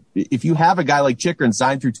 If you have a guy like Chychrun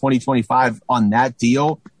signed through 2025 on that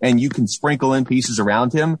deal and you can sprinkle in pieces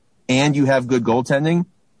around him and you have good goaltending,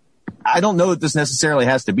 I don't know that this necessarily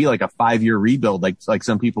has to be like a 5-year rebuild like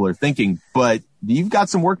some people are thinking, but you've got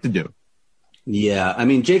some work to do. Yeah, I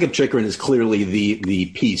mean, Jacob Chychrun is clearly the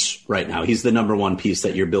piece right now. He's the number one piece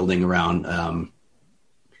that you're building around.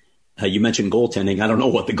 You mentioned goaltending. I don't know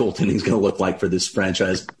what the goaltending is going to look like for this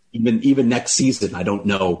franchise. Even next season, I don't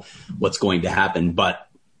know what's going to happen. But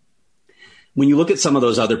when you look at some of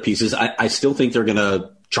those other pieces, I still think they're going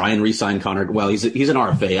to try and re-sign Connor. Well, he's an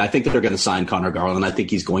RFA. I think that they're going to sign Connor Garland. I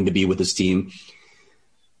think he's going to be with his team.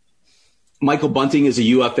 Michael Bunting is a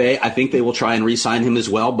UFA. I think they will try and re-sign him as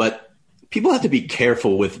well, but people have to be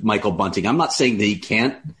careful with Michael Bunting. I'm not saying that he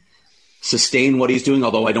can't sustain what he's doing,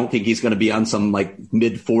 although I don't think he's going to be on some like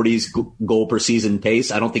mid-40s goal per season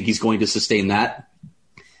pace. I don't think he's going to sustain that.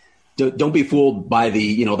 Don't be fooled by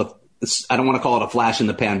I don't want to call it a flash in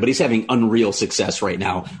the pan, but he's having unreal success right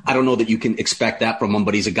now. I don't know that you can expect that from him,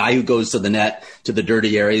 but he's a guy who goes to the net, to the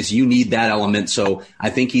dirty areas. You need that element. So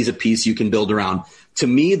I think he's a piece you can build around. To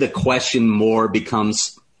me, the question more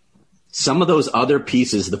becomes some of those other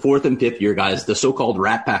pieces, the 4th and 5th year guys, the so-called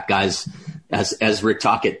Rat Pack guys, as Rick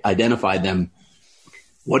Tocchet identified them.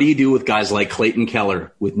 What do you do with guys like Clayton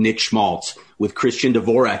Keller, with Nick Schmaltz, with Christian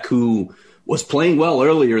Dvorak, who was playing well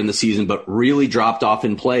earlier in the season, but really dropped off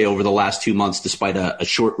in play over the last 2 months despite a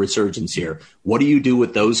short resurgence here? What do you do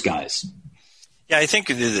with those guys? Yeah, I think,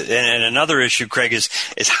 and another issue, Craig, is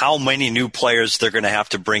how many new players they're going to have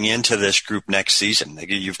to bring into this group next season.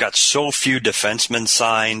 You've got so few defensemen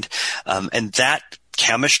signed, and that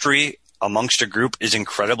chemistry amongst a group is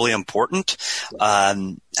incredibly important.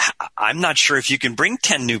 I'm not sure if you can bring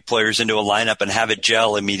 10 new players into a lineup and have it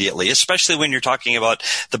gel immediately, especially when you're talking about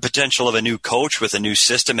the potential of a new coach with a new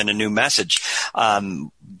system and a new message.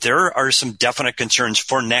 There are some definite concerns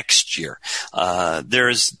for next year.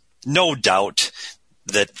 There's no doubt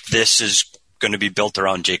that this is going to be built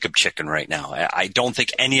around Jacob Chychrun right now. I don't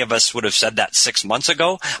think any of us would have said that 6 months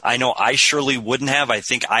ago. I know I surely wouldn't have. I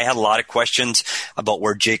think I had a lot of questions about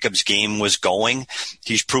where Jacob's game was going.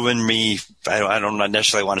 He's proven me, I don't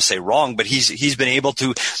necessarily want to say wrong, but he's been able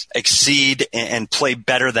to exceed and play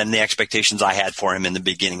better than the expectations I had for him in the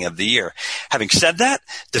beginning of the year. Having said that,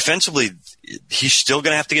 defensively, he's still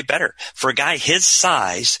going to have to get better. For a guy his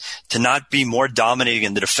size to not be more dominating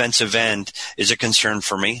in the defensive end is a concern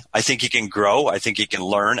for me. I think he can grow. I think he can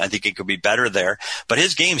learn. I think he could be better there. But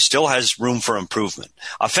his game still has room for improvement.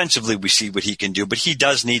 Offensively, we see what he can do, but he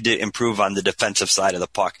does need to improve on the defensive side of the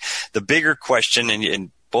puck. The bigger question,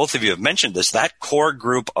 and both of you have mentioned this, that core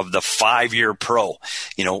group of the 5-year pro,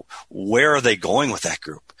 where are they going with that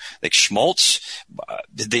group? Like Schmaltz,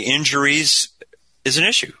 the injuries is an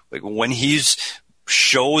issue. Like when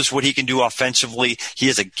shows what he can do offensively, he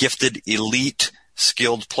is a gifted, elite,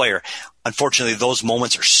 skilled player. Unfortunately, those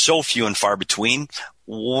moments are so few and far between.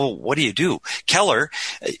 Well, what do you do? Keller,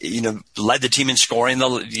 led the team in scoring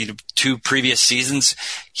the 2 previous seasons.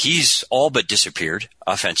 He's all but disappeared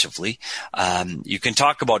offensively. You can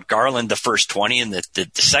talk about Garland, the first 20, and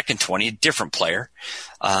the second 20, different player.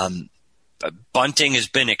 Bunting has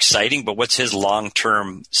been exciting, but what's his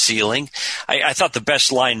long-term ceiling? I thought the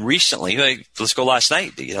best line recently, let's go last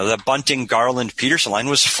night, the Bunting, Garland, Peterson line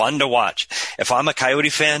was fun to watch. If I'm a Coyote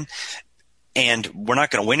fan and we're not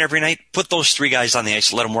going to win every night, put those 3 guys on the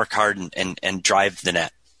ice, let them work hard and drive the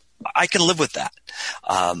net. I can live with that.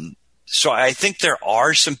 So I think there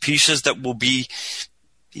are some pieces that will be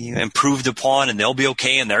improved upon, and they'll be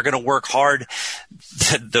okay, and they're going to work hard.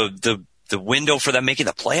 The window for them making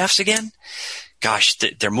the playoffs again, gosh,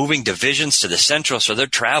 they're moving divisions to the Central, so their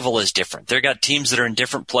travel is different. They've got teams that are in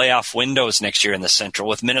different playoff windows next year in the Central,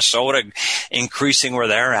 with Minnesota increasing where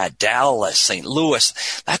they're at, Dallas, St. Louis.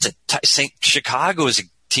 Chicago is a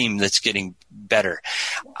team that's getting better.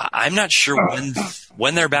 I'm not sure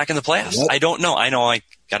when they're back in the playoffs. I don't know. I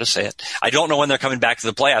got to say it. I don't know when they're coming back to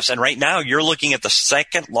the playoffs. And right now, you're looking at the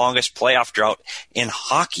second longest playoff drought in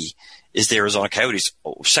hockey. Is the Arizona Coyotes,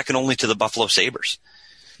 second only to the Buffalo Sabres.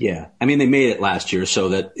 Yeah. I mean, they made it last year, so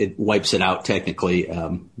that it wipes it out technically.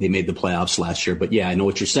 They made the playoffs last year. But, yeah, I know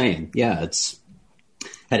what you're saying. Yeah,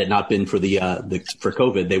 had it not been for for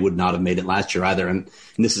COVID, they would not have made it last year either. And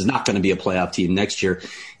this is not going to be a playoff team next year.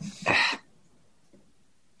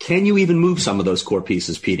 Can you even move some of those core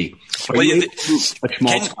pieces, Petey? Are you able to move a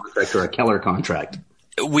Schmaltz contract or a Keller contract?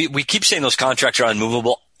 We keep saying those contracts are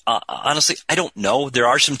unmovable. Honestly, I don't know. There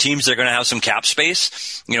are some teams that are going to have some cap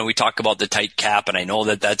space. We talk about the tight cap, and I know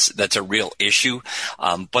that that's a real issue.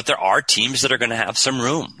 But there are teams that are going to have some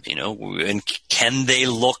room, and can they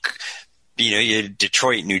look,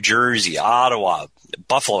 Detroit, New Jersey, Ottawa,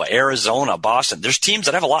 Buffalo, Arizona, Boston. There's teams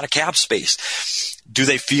that have a lot of cap space. Do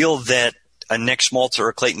they feel that a Nick Schmaltz or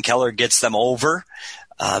a Clayton Keller gets them over?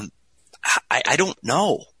 I don't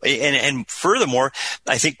know. And furthermore,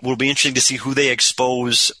 I think will be interesting to see who they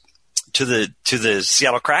expose to the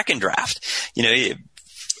Seattle Kraken draft.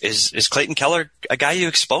 Is Clayton Keller a guy you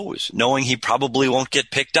expose, knowing he probably won't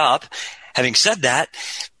get picked up? Having said that,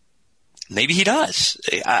 maybe he does.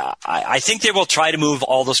 I think they will try to move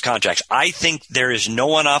all those contracts. I think there is no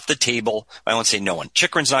one off the table. I won't say no one.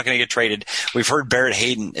 Chychrun's not going to get traded. We've heard Barrett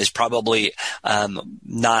Hayden is probably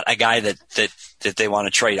not a guy that they want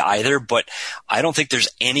to trade either, but I don't think there's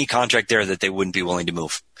any contract there that they wouldn't be willing to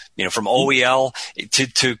move, from OEL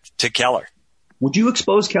to Keller. Would you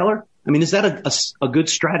expose Keller? I mean, is that a good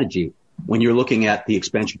strategy when you're looking at the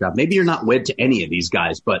expansion draft? Maybe you're not wed to any of these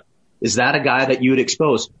guys, but is that a guy that you would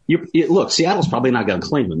expose? Look, Seattle's probably not going to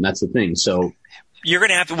claim him. That's the thing. So you're going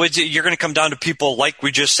to come down to people like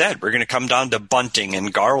we just said. We're going to come down to Bunting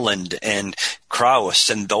and Garland and Krause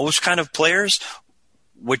and those kind of players,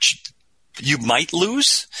 which you might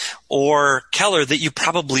lose, or Keller that you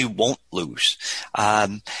probably won't lose.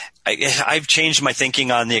 I've changed my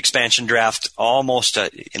thinking on the expansion draft almost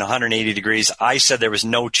 180 degrees. I said there was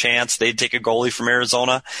no chance they'd take a goalie from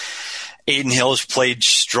Arizona. Aiden Hill's played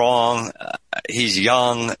strong. He's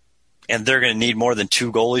young, and they're going to need more than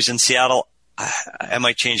 2 goalies in Seattle. I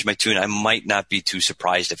might change my tune. I might not be too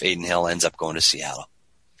surprised if Aiden Hill ends up going to Seattle.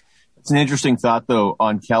 It's an interesting thought, though,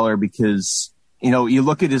 on Keller because, you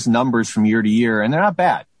look at his numbers from year to year, and they're not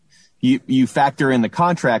bad. You factor in the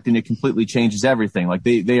contract, and it completely changes everything. Like,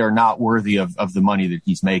 they are not worthy of the money that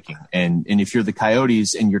he's making. And if you're the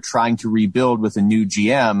Coyotes and you're trying to rebuild with a new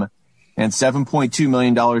GM and $7.2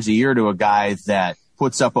 million a year to a guy that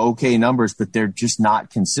puts up okay numbers, but they're just not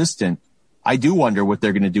consistent, I do wonder what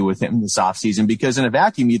they're going to do with him this offseason, because in a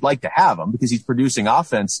vacuum, you'd like to have him because he's producing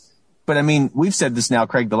offense. But, I mean, we've said this now,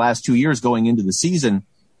 Craig, the last 2 years going into the season,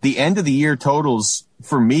 the end of the year totals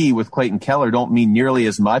for me with Clayton Keller don't mean nearly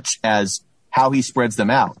as much as how he spreads them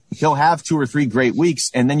out. He'll have 2 or 3 great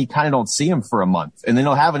weeks, and then you kind of don't see him for a month. And then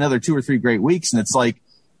he'll have another 2 or 3 great weeks, and it's like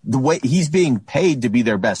the way he's being paid to be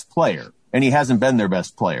their best player, and he hasn't been their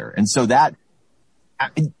best player. And so that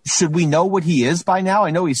should we know what he is by now?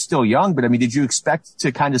 I know he's still young, but I mean, did you expect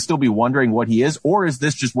to kind of still be wondering what he is, or is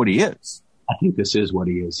this just what he is? I think this is what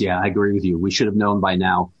he is. Yeah, I agree with you. We should have known by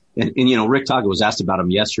now. And Rick Tocchet was asked about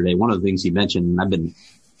him yesterday. One of the things he mentioned, and I've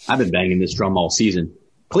been banging this drum all season.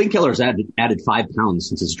 Clayton Keller's added 5 pounds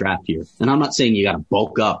since his draft year. And I'm not saying you got to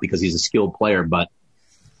bulk up because he's a skilled player, but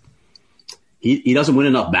he doesn't win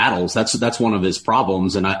enough battles. That's one of his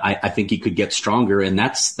problems. And I think he could get stronger. And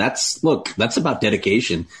that's about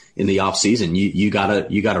dedication in the off season. You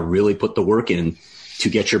gotta really put the work in to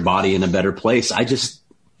get your body in a better place. I'm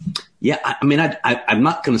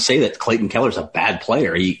not going to say that Clayton Keller's a bad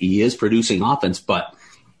player. He is producing offense, but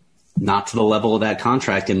not to the level of that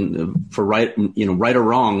contract. And for right or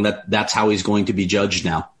wrong, that's how he's going to be judged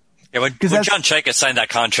now. Yeah, when John Chayka signed that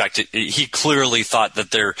contract, he clearly thought that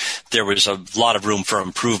there was a lot of room for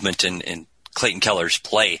improvement in Clayton Keller's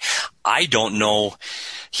play. I don't know.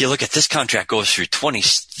 You look at this contract goes through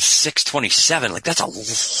 26, 27. Like, that's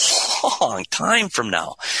a long time from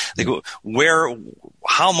now. Like,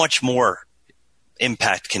 how much more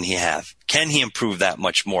impact can he have? Can he improve that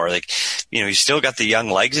much more? Like, he's still got the young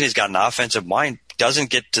legs and he's got an offensive mind.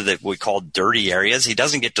 Doesn't get to what we call dirty areas. He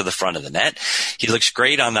doesn't get to the front of the net. He looks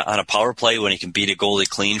great on a power play when he can beat a goalie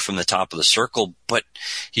clean from the top of the circle, but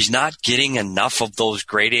he's not getting enough of those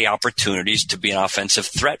grade A opportunities to be an offensive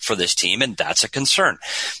threat for this team, and that's a concern.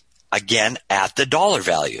 Again, at the dollar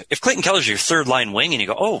value. If Clayton Keller's your third line wing and you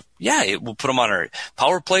go, oh, yeah, we'll put him on our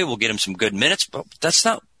power play, we'll get him some good minutes, but that's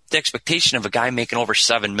not the expectation of a guy making over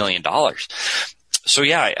 $7 million. So,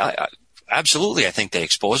 yeah, absolutely, I think they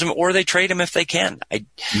expose him, or they trade him if they can.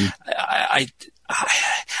 I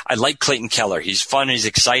like Clayton Keller. He's fun, he's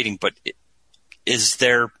exciting, but is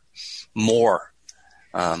there more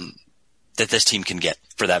that this team can get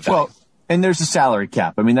for that value? Well, and there's a salary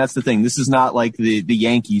cap. I mean, that's the thing. This is not like the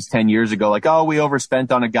Yankees 10 years ago, like, oh, we overspent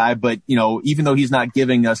on a guy, but even though he's not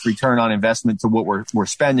giving us return on investment to what we're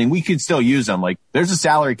spending, we could still use him. Like, there's a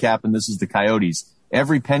salary cap, and this is the Coyotes.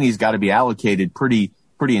 Every penny's got to be allocated pretty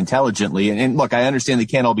intelligently. And look, I understand they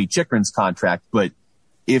can't all be Chychrun's contract, but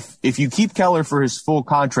if you keep Keller for his full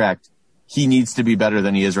contract, he needs to be better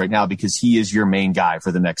than he is right now because he is your main guy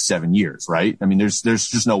for the next 7 years, right? I mean, there's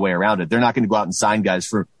just no way around it. They're not going to go out and sign guys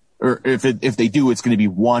or if they do, it's going to be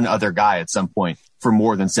one other guy at some point for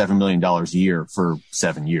more than $7 million a year for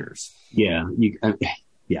 7 years. Yeah.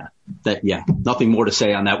 Nothing more to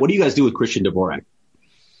say on that. What do you guys do with Christian Dvorak?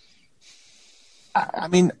 I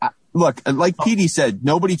mean, look, like Petey said,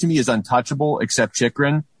 nobody to me is untouchable except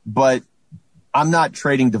Chychrun, but I'm not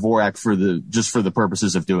trading Dvorak just for the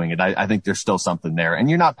purposes of doing it. I think there's still something there,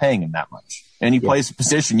 and you're not paying him that much. And he plays a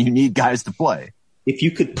position you need guys to play. If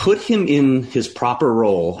you could put him in his proper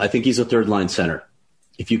role, I think he's a third line center.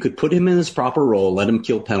 If you could put him in his proper role, let him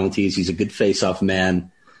kill penalties, he's a good face-off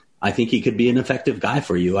man, I think he could be an effective guy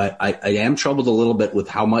for you. I am troubled a little bit with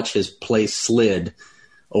how much his play slid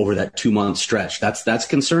over that 2-month stretch. That's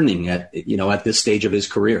concerning at this stage of his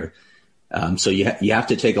career. So you have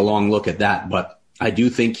to take a long look at that, but I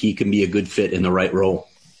do think he can be a good fit in the right role.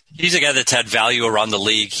 He's a guy that's had value around the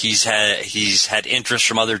league. He's had interest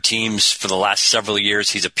from other teams for the last several years.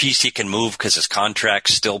 He's a piece he can move because his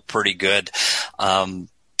contract's still pretty good.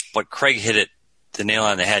 But Craig hit the nail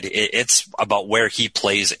on the head. It's about where he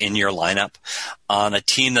plays in your lineup. On a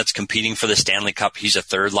team that's competing for the Stanley Cup, he's a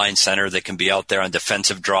third line center that can be out there on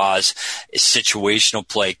defensive draws, situational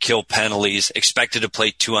play, kill penalties, expected to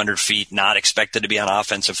play 200 feet, not expected to be an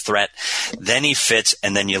offensive threat. Then he fits,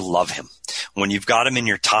 and then you love him. When you've got him in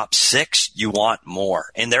your top 6, you want more.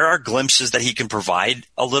 And there are glimpses that he can provide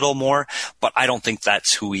a little more, but I don't think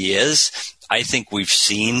that's who he is. I think we've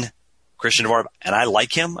seen Christian Dvorak, and I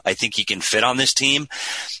like him. I think he can fit on this team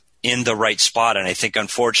in the right spot. And I think,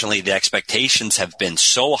 unfortunately, the expectations have been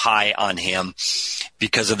so high on him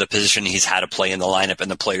because of the position he's had to play in the lineup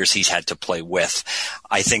and the players he's had to play with.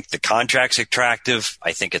 I think the contract's attractive.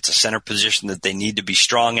 I think it's a center position that they need to be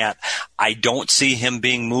strong at. I don't see him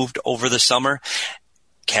being moved over the summer.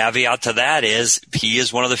 Caveat to that is he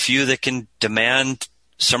is one of the few that can demand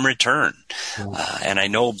some return. And I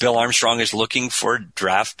know Bill Armstrong is looking for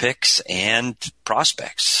draft picks and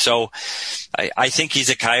prospects. So I think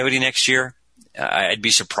he's a Coyote next year. I'd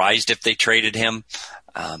be surprised if they traded him.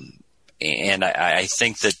 And I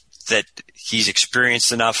think that he's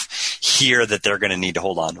experienced enough here that they're going to need to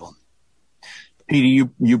hold on to him. Petey,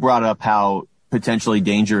 you brought up how potentially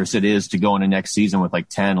dangerous it is to go into next season with like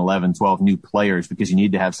 10, 11, 12 new players because you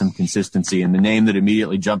need to have some consistency. And the name that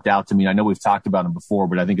immediately jumped out to me, I know we've talked about him before,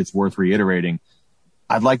 but I think it's worth reiterating.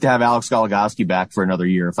 I'd like to have Alex Goligoski back for another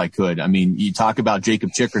year if I could. I mean, you talk about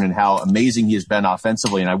Jacob Chychrun and how amazing he has been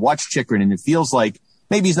offensively. And I watched Chychrun and it feels like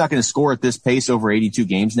maybe he's not going to score at this pace over 82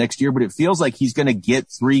 games next year, but it feels like he's going to get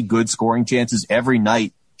 3 good scoring chances every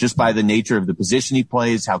night just by the nature of the position he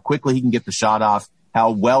plays, how quickly he can get the shot off,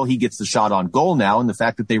 how well he gets the shot on goal now, and the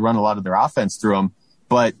fact that they run a lot of their offense through him.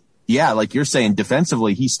 But yeah, like you're saying,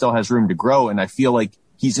 defensively, he still has room to grow, and I feel like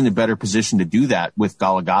he's in a better position to do that with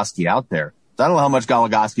Goligoski out there. So I don't know how much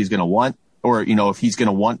Goligoski is going to want, or, if he's going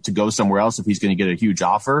to want to go somewhere else, if he's going to get a huge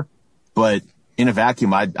offer. But in a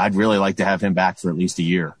vacuum, I'd really like to have him back for at least a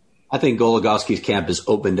year. I think Goligoski's camp is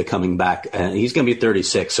open to coming back. He's going to be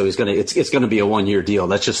 36, so it's going to be a 1-year deal.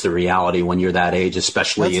 That's just the reality when you're that age,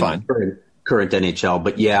 especially in the current NHL.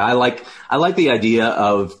 But yeah, I like the idea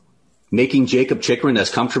of making Jacob Chychrun as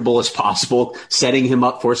comfortable as possible, setting him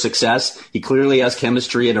up for success. He clearly has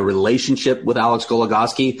chemistry and a relationship with Alex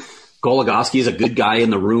Goligoski. Goligoski is a good guy in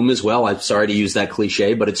the room as well. I'm sorry to use that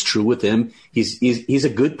cliche, but it's true with him. He's a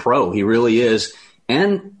good pro. He really is.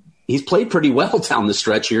 And he's played pretty well down the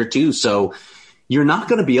stretch here too. So you're not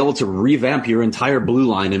going to be able to revamp your entire blue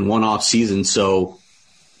line in one off season. So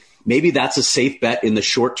maybe that's a safe bet in the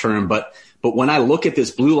short term. But when I look at this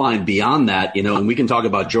blue line beyond that, and we can talk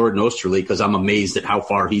about Jordan Osterley because I'm amazed at how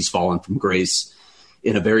far he's fallen from grace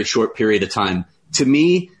in a very short period of time. To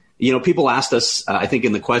me, people asked us, I think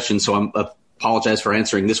in the question, so I apologize for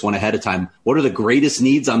answering this one ahead of time. What are the greatest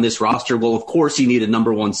needs on this roster? Well, of course you need a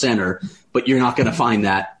number 1 center, but you're not going to find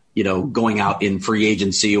that, going out in free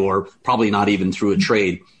agency or probably not even through a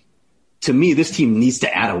trade. To me, this team needs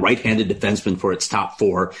to add a right-handed defenseman for its top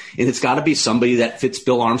 4, and it's got to be somebody that fits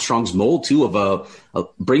Bill Armstrong's mold too,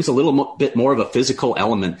 brings a little bit more of a physical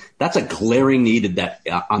element. That's a glaring need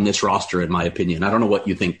on this roster, in my opinion. I don't know what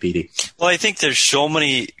you think, Petey. Well, I think there's so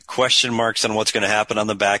many question marks on what's going to happen on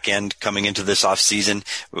the back end coming into this offseason,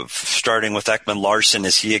 starting with Ekman Larsson.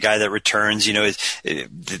 Is he a guy that returns?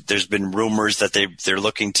 There's been rumors that they're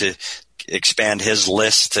looking to expand his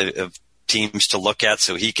list of teams to look at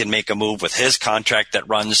so he can make a move with his contract that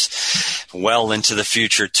runs well into the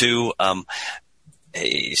future too.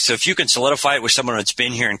 So if you can solidify it with someone that's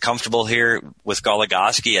been here and comfortable here with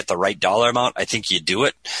Goligoski at the right dollar amount, I think you do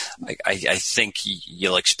it. I think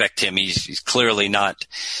you'll expect him. He's clearly not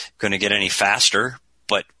going to get any faster,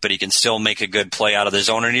 but he can still make a good play out of the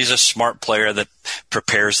zone, and he's a smart player that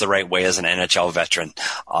prepares the right way as an NHL veteran.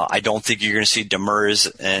 I don't think you're going to see Demers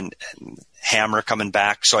and Hammer coming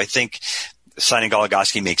back, so I think signing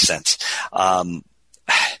Goligoski makes sense.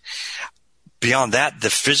 Beyond that, the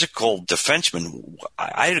physical defenseman,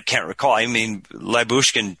 I can't recall. I mean,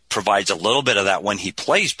 Lyubushkin provides a little bit of that when he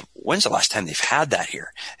plays, but when's the last time they've had that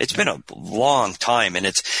here? It's been a long time,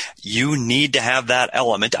 and you need to have that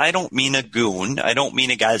element. I don't mean a goon. I don't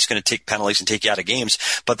mean a guy that's going to take penalties and take you out of games,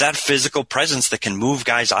 but that physical presence that can move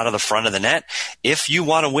guys out of the front of the net. If you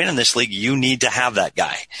want to win in this league, you need to have that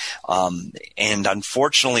guy. And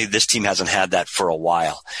unfortunately, this team hasn't had that for a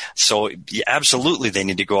while. So absolutely, they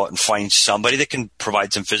need to go out and find somebody that can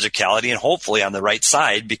provide some physicality and hopefully on the right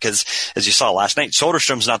side, because as you saw last night,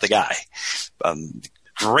 Soderstrom's not the guy.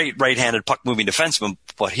 Great right-handed puck-moving defenseman,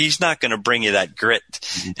 but he's not going to bring you that grit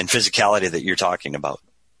and physicality that you're talking about.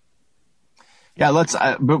 Yeah, let's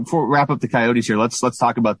before we wrap up the Coyotes here, let's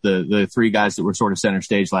talk about the 3 guys that were sort of center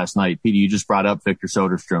stage last night. Petey, you just brought up Victor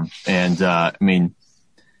Soderstrom, and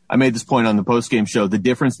I made this point on the post-game show. The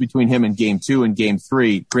difference between him in Game 2 and Game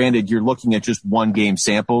 3, granted, you're looking at just 1 game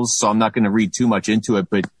samples, so I'm not going to read too much into it,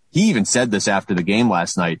 but he even said this after the game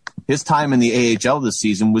last night. His time in the AHL this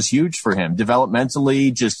season was huge for him.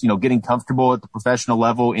 Developmentally, just, getting comfortable at the professional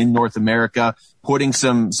level in North America, putting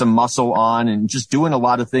some muscle on, and just doing a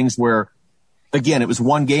lot of things where, again, it was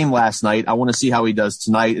 1 game last night. I want to see how he does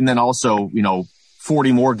tonight. And then also,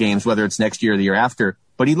 40 more games, whether it's next year or the year after.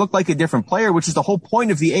 But he looked like a different player, which is the whole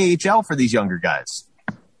point of the AHL for these younger guys.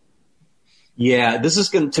 Yeah, this is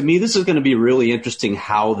going to be really interesting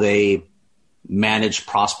how they manage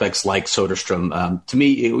prospects like Soderstrom. To me,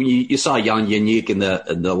 you saw Jan Yannick in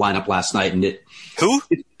the lineup last night, and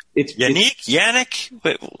it's Yannick.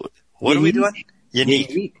 Wait, what are we doing?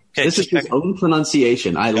 Yannick. Okay, this is his own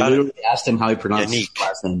pronunciation. I literally asked him how he pronounced his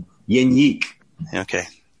last name. Yannick. Okay.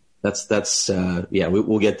 That's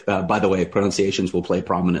we'll get, by the way, pronunciations will play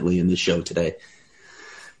prominently in this show today.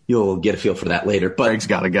 You'll get a feel for that later. But Greg's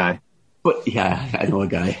got a guy. But yeah, I know a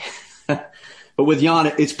guy. But with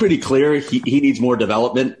Jan, it's pretty clear he needs more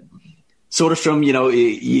development. Soderstrom,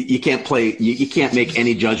 you can't play, you can't make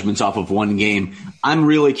any judgments off of 1 game. I'm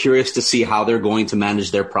really curious to see how they're going to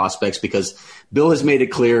manage their prospects, because Bill has made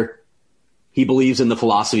it clear he believes in the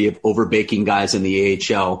philosophy of overbaking guys in the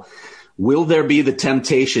AHL. Will there be the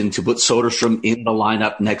temptation to put Soderstrom in the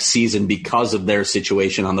lineup next season because of their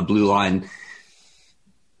situation on the blue line?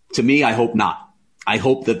 To me, I hope not. I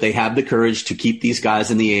hope that they have the courage to keep these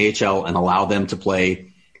guys in the AHL and allow them to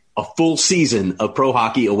play a full season of pro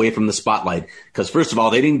hockey away from the spotlight. Because first of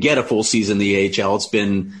all, they didn't get a full season in the AHL. It's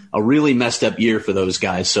been a really messed up year for those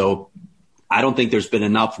guys. So I don't think there's been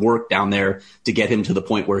enough work down there to get him to the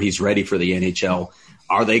point where he's ready for the NHL.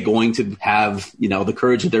 Are they going to have, the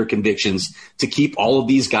courage of their convictions to keep all of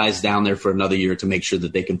these guys down there for another year to make sure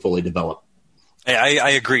that they can fully develop? I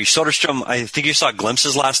agree. Soderstrom, I think you saw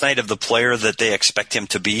glimpses last night of the player that they expect him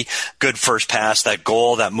to be. Good first pass, that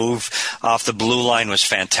goal, that move off the blue line was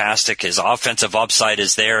fantastic. His offensive upside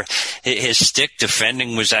is there. His stick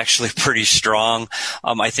defending was actually pretty strong.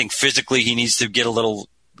 I think physically he needs to get a little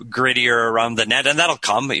grittier around the net, and that'll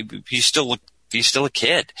come. He's still a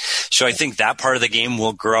kid. So I think that part of the game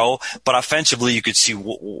will grow. But offensively, you could see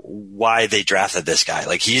why they drafted this guy.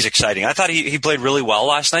 Like, he's exciting. I thought he played really well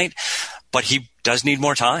last night, but he does need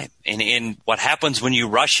more time. And what happens when you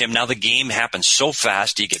rush him, now the game happens so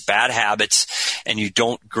fast, you get bad habits, and you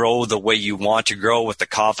don't grow the way you want to grow with the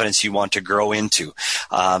confidence you want to grow into.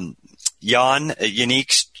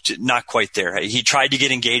 Yannick's not quite there. He tried to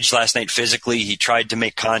get engaged last night physically. He tried to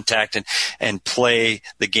make contact and play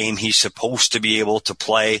the game he's supposed to be able to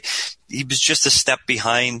play. He was just a step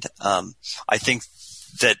behind. I think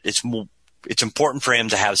that it's important for him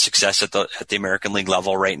to have success at the American League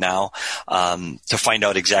level right now, to find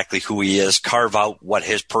out exactly who he is, carve out what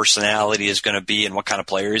his personality is going to be and what kind of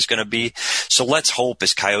player he's going to be. So let's hope,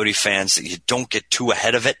 as Coyote fans, that you don't get too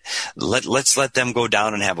ahead of it. Let's let them go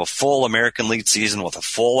down and have a full American League season with a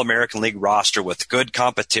full American League roster with good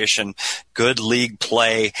competition, good league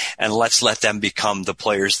play, and let's let them become the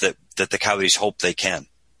players that the Coyotes hope they can.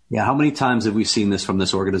 Yeah, how many times have we seen this from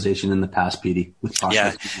this organization in the past, Petey?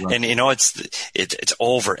 Yeah, and it's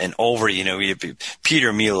over and over. You have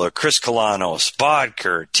Peter Mueller, Chris Kalanos,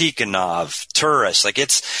 Bodker, Tikhonov, Turris. Like,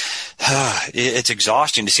 it's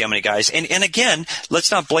exhausting to see how many guys. And again,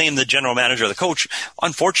 let's not blame the general manager or the coach.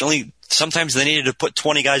 Unfortunately, sometimes they needed to put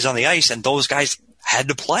 20 guys on the ice, and those guys had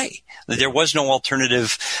to play. There was no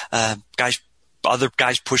alternative other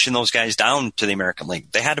guys pushing those guys down to the American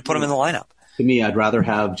League. They had to put them in the lineup. To me, I'd rather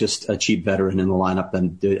have just a cheap veteran in the lineup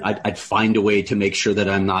than I'd find a way to make sure that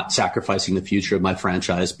I'm not sacrificing the future of my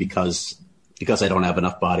franchise because I don't have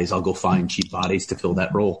enough bodies. I'll go find cheap bodies to fill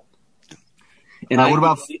that role. And what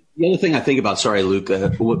about the other thing I think about? Sorry, Luke.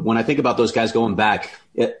 When I think about those guys going back,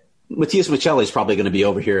 Matias Maccelli is probably going to be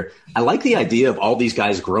over here. I like the idea of all these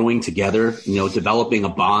guys growing together, developing a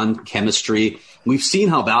bond, chemistry. We've seen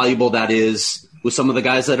how valuable that is with some of the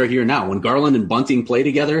guys that are here now. When Garland and Bunting play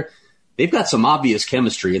together, they've got some obvious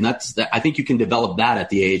chemistry, and I think you can develop that at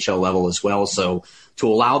the AHL level as well. So to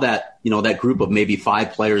allow that, that group of maybe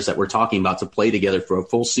 5 players that we're talking about to play together for a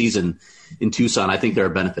full season in Tucson, I think there are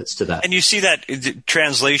benefits to that. And you see that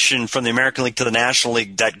translation from the American League to the National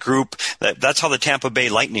League, that group, that's how the Tampa Bay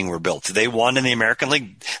Lightning were built. They won in the American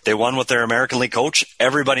League. They won with their American League coach.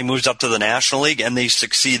 Everybody moves up to the National League, and they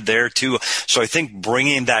succeed there too. So I think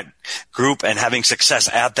bringing that group and having success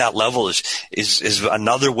at that level is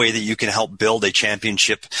another way that you can help build a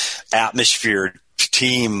championship atmosphere,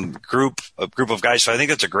 team, a group of guys. So I think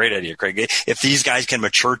that's a great idea, Craig. If these guys can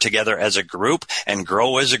mature together as a group and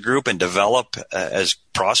grow as a group and develop as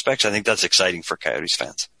prospects, I think that's exciting for Coyotes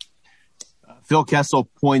fans. Phil Kessel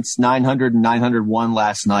points 900 and 901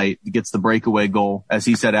 last night, gets the breakaway goal, as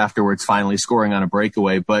he said afterwards, finally scoring on a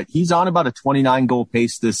breakaway. But he's on about a 29-goal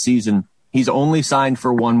pace this season. He's only signed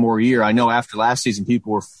for one more year. I know after last season,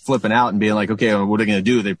 people were flipping out and being like, okay, what are they going to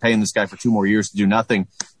do? They're paying this guy for 2 more years to do nothing.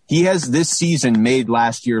 He has this season made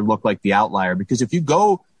last year look like the outlier, because if you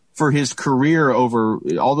go for his career over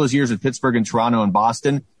all those years at Pittsburgh and Toronto and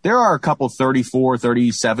Boston, there are a couple 34,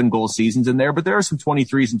 37 goal seasons in there, but there are some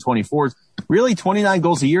 23s and 24s. Really, 29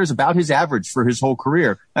 goals a year is about his average for his whole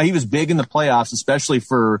career. Now, he was big in the playoffs, especially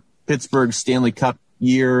for Pittsburgh's Stanley Cup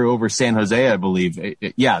year over San Jose, I believe.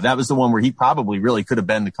 Yeah, that was the one where he probably really could have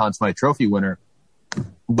been the Conn Smythe Trophy winner.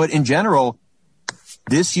 But in general,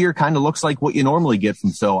 this year kind of looks like what you normally get from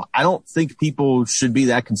Phil. I don't think people should be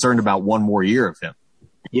that concerned about one more year of him.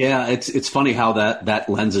 Yeah, it's funny how that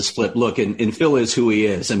lens is flipped. Look, and Phil is who he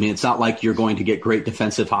is. I mean, it's not like you're going to get great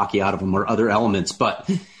defensive hockey out of him or other elements, but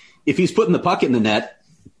if he's putting the puck in the net,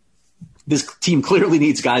 this team clearly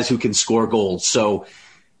needs guys who can score goals. So,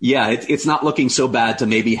 yeah, it's not looking so bad to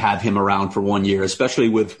maybe have him around for 1 year, especially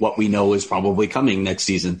with what we know is probably coming next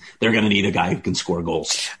season. They're going to need a guy who can score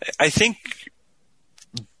goals. I think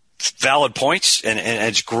valid points, and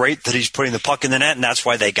it's great that he's putting the puck in the net, and that's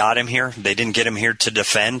why they got him here. They didn't get him here to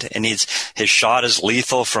defend, and his shot is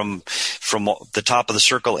lethal from the top of the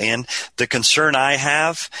circle in. The concern I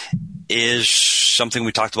have is something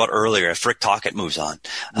we talked about earlier. If Rick Tocchet moves on,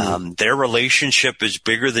 their relationship is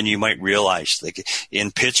bigger than you might realize. Like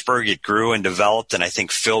in Pittsburgh, it grew and developed, and I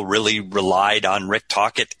think Phil really relied on Rick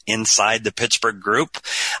Tocchet inside the Pittsburgh group.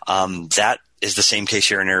 That is the same case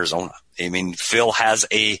here in Arizona. I mean, Phil has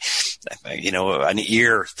an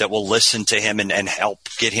ear that will listen to him and help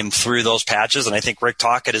get him through those patches. And I think Rick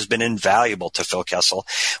Tocchet has been invaluable to Phil Kessel.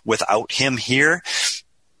 Without him here,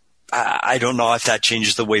 I don't know if that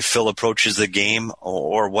changes the way Phil approaches the game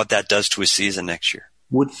or what that does to his season next year.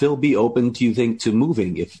 Would Phil be open, do you think, to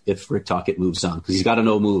moving if Rick Tocchet moves on? Because he's got a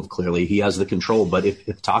no move, clearly. He has the control. But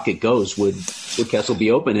if Tocchet goes, would Kessel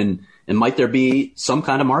be open? And might there be some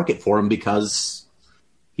kind of market for him because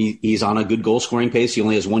he's on a good goal-scoring pace. He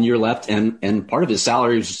only has 1 year left, and part of his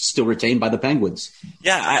salary is still retained by the Penguins.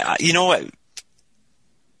 Yeah,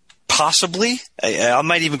 possibly. I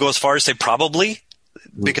might even go as far as say probably,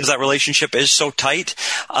 because that relationship is so tight.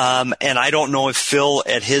 And I don't know if Phil,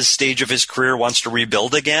 at his stage of his career, wants to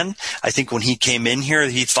rebuild again. I think when he came in here,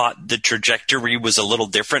 he thought the trajectory was a little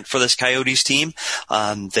different for this Coyotes team,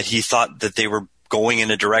 that he thought that they were going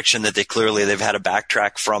in a direction that they've had to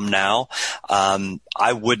backtrack from now.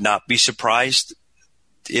 I would not be surprised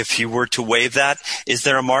if he were to waive that. Is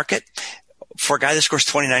there a market for a guy that scores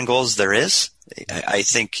 29 goals? There is. I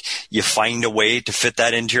think you find a way to fit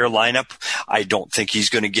that into your lineup. I don't think he's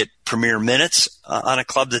going to get premier minutes on a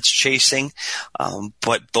club that's chasing,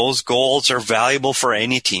 but those goals are valuable for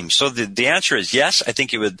any team. So the answer is yes. I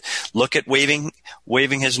think he would look at waiving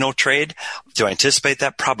his no trade. Do I anticipate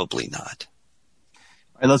that? Probably not.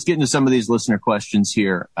 All right, let's get into some of these listener questions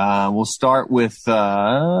here. We'll start with,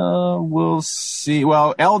 we'll see.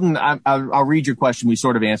 Well, Eldon, I'll read your question. We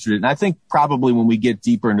sort of answered it. And I think probably when we get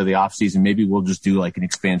deeper into the offseason, maybe we'll just do like an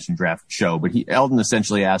expansion draft show. But Eldon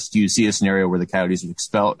essentially asked, do you see a scenario where the Coyotes would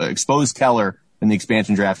expose Keller in the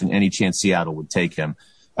expansion draft and any chance Seattle would take him?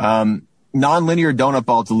 Non-linear donut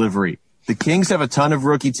ball delivery. The Kings have a ton of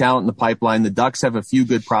rookie talent in the pipeline. The Ducks have a few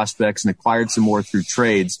good prospects and acquired some more through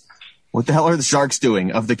trades. What the hell are the Sharks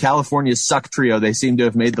doing? Of the California Suck Trio, they seem to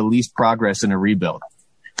have made the least progress in a rebuild.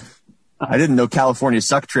 I didn't know California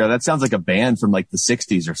Suck Trio. That sounds like a band from like the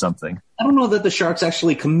 60s or something. I don't know that the Sharks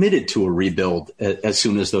actually committed to a rebuild as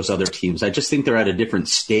soon as those other teams. I just think they're at a different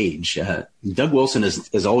stage. Doug Wilson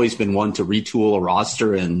has always been one to retool a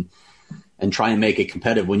roster and try and make it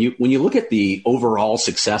competitive. When you look at the overall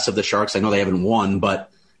success of the Sharks, I know they haven't won,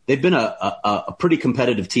 but they've been a pretty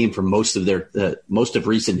competitive team for most of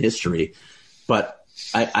recent history, but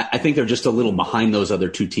I think they're just a little behind those other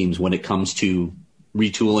two teams when it comes to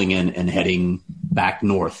retooling and heading back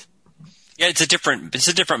north. Yeah, it's a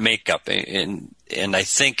different makeup, and I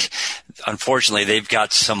think unfortunately they've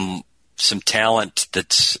got some talent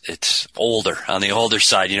it's older, on the older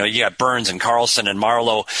side. You got Burns and Carlson and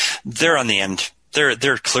Marlowe. They're on the end.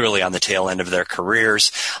 They're clearly on the tail end of their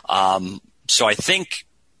careers. So I think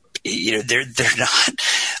they're not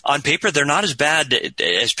on paper. They're not as bad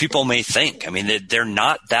as people may think. I mean, they're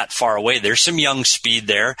not that far away. There's some young speed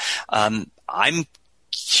there. I'm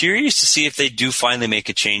curious to see if they do finally make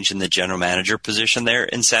a change in the general manager position there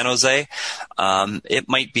in San Jose. It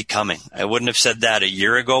might be coming. I wouldn't have said that a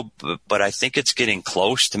year ago, but I think it's getting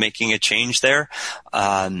close to making a change there.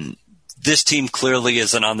 This team clearly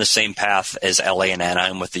isn't on the same path as LA and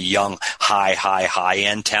Anaheim with the young, high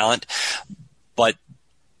end talent.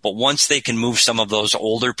 But once they can move some of those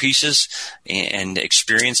older pieces and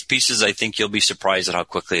experienced pieces, I think you'll be surprised at how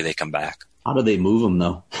quickly they come back. How do they move them,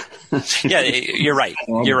 though? Yeah, you're right.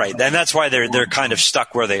 You're right. And that's why they're kind of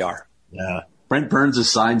stuck where they are. Yeah. Brent Burns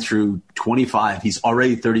is signed through 25. He's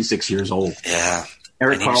already 36 years old. Yeah.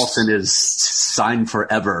 Erik Karlsson is signed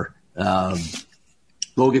forever.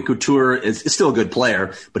 Logan Couture is still a good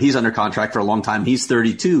player, but he's under contract for a long time. He's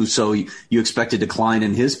 32, so you expect a decline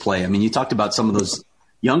in his play. I mean, you talked about some of those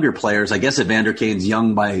younger players. I guess Evander Kane's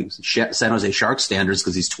young by San Jose Sharks standards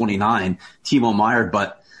because he's 29. Timo Meier,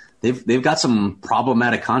 but they've got some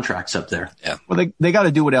problematic contracts up there. Yeah. Well, they got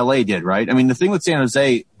to do what LA did, right? I mean, the thing with San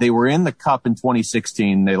Jose, they were in the Cup in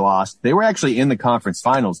 2016. They lost. They were actually in the conference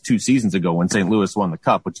finals 2 seasons ago when St. Louis won the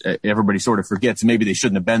Cup, which everybody sort of forgets. Maybe they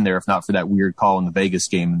shouldn't have been there if not for that weird call in the Vegas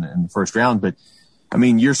game in the first round. But I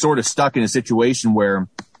mean, you're sort of stuck in a situation where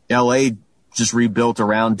LA just rebuilt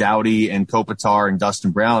around Doughty and Kopitar and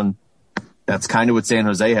Dustin Brown. That's kind of what San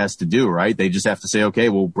Jose has to do, right? They just have to say, okay,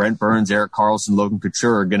 well, Brent Burns, Erik Karlsson, Logan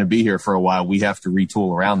Couture are going to be here for a while. We have to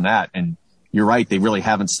retool around that. And you're right. They really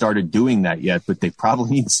haven't started doing that yet, but they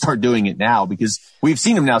probably need to start doing it now because we've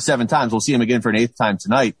seen them now 7 times. We'll see them again for an 8th time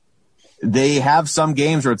tonight. They have some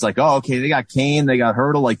games where it's like, oh, okay, they got Kane, they got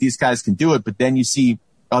Hurdle, like these guys can do it. But then you see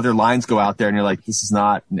other lines go out there, and you're like, this is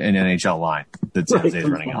not an NHL line that San Jose is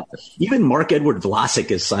running out there. Even Mark-Edward Vlasic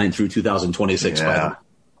is signed through 2026. Yeah.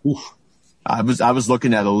 I was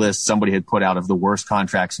looking at a list somebody had put out of the worst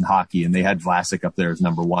contracts in hockey, and they had Vlasic up there as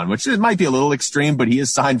number 1, which it might be a little extreme, but he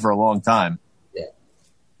is signed for a long time.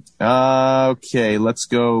 Yeah. Okay, let's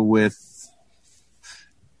go with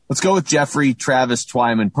Jeffrey Travis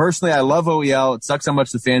Twyman. Personally, I love OEL. It sucks how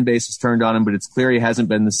much the fan base has turned on him, but it's clear he hasn't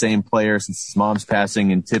been the same player since his mom's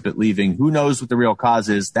passing and Tippett leaving. Who knows what the real cause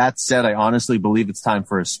is? That said, I honestly believe it's time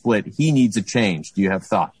for a split. He needs a change. Do you have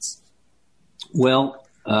thoughts? Well,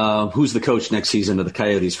 who's the coach next season of the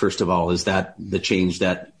Coyotes, first of all? Is that the change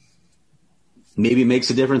that maybe makes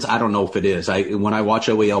a difference? I don't know if it is. When I watch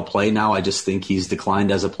OEL play now, I just think he's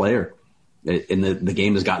declined as a player. And the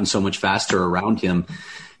game has gotten so much faster around him.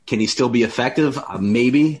 Can he still be effective?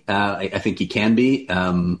 Maybe. I think he can be.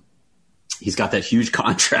 He's got that huge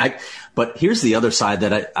contract. But here's the other side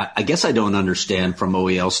that I guess I don't understand from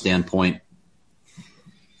OEL's standpoint.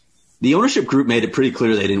 The ownership group made it pretty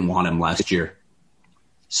clear they didn't want him last year.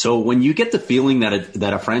 So when you get the feeling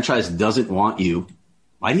that a franchise doesn't want you,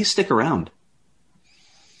 why do you stick around?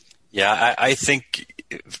 Yeah, I think,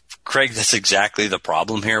 Craig, that's exactly the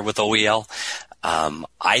problem here with OEL.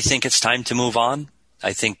 I think it's time to move on.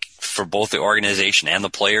 I think for both the organization and the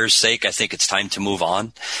players' sake, I think it's time to move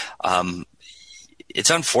on. It's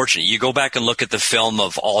unfortunate. You go back and look at the film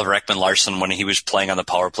of Oliver Ekman-Larsson when he was playing on the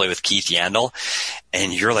power play with Keith Yandel,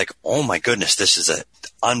 and you're like, oh my goodness, this is an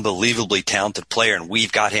unbelievably talented player, and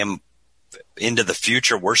we've got him into the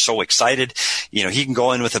future. We're so excited. You know, he can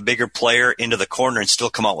go in with a bigger player into the corner and still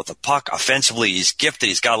come out with a puck. Offensively, he's gifted.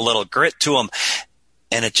 He's got a little grit to him,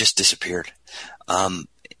 and it just disappeared. And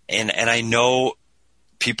I know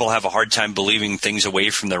people have a hard time believing things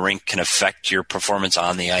away from the rink can affect your performance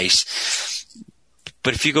on the ice.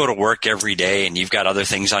 But if you go to work every day and you've got other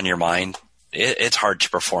things on your mind, it's hard to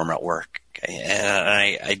perform at work.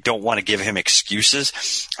 And I don't want to give him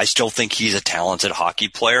excuses. I still think he's a talented hockey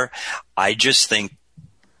player. I just think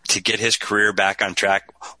to get his career back on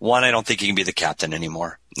track, one, I don't think he can be the captain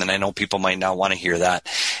anymore. And I know people might not want to hear that.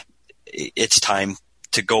 It's time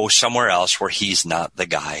to go somewhere else where he's not the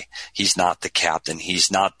guy. He's not the captain.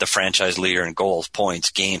 He's not the franchise leader in goals, points,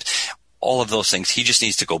 games, all of those things. He just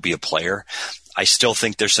needs to go be a player. I still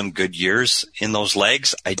think there's some good years in those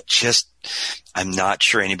legs. I'm not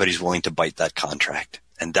sure anybody's willing to bite that contract.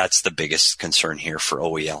 And that's the biggest concern here for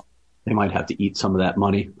OEL. They might have to eat some of that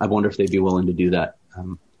money. I wonder if they'd be willing to do that.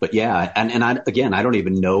 But yeah, and I don't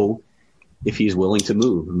even know if he's willing to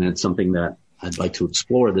move. I mean, it's something that I'd like to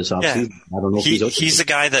explore this offseason. Yeah. I don't know if he's the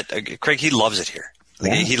guy that, Craig, he loves it here.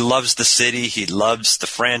 Yeah. He loves the city. He loves the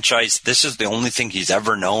franchise. This is the only thing he's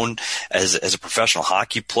ever known as a professional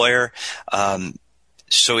hockey player.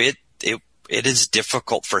 So it is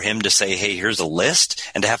difficult for him to say, hey, here's a list,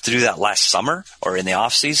 and to have to do that last summer or in the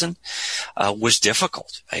off season was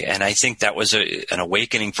difficult. And I think that was an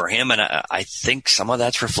awakening for him. And I think some of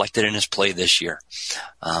that's reflected in his play this year.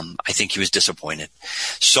 I think he was disappointed.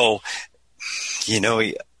 So,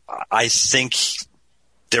 I think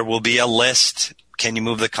there will be a list. Can you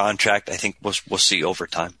move the contract? I think we'll see over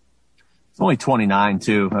time. It's only 29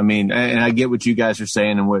 too. I mean, and I get what you guys are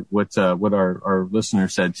saying and what our listener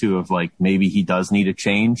said too, of like, maybe he does need a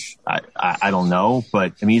change. I don't know,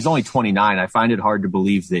 but I mean, he's only 29. I find it hard to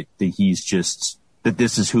believe that he's just, that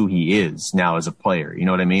this is who he is now as a player. You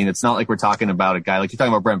know what I mean? It's not like we're talking about a guy like you're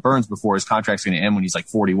talking about Brent Burns before. His contract's going to end when he's like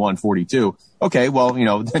 41, 42. Okay. Well,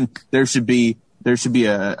 then there should be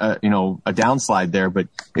a downslide there. But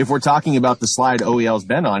if we're talking about the slide OEL's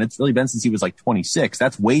been on, it's really been since he was like 26.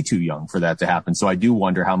 That's way too young for that to happen. So I do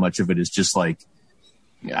wonder how much of it is just like,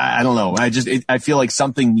 I don't know. I feel like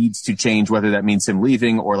something needs to change, whether that means him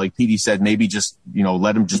leaving or, like Petey said, maybe just,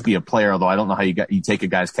 let him just be a player. Although I don't know how you take a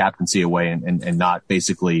guy's captaincy away and not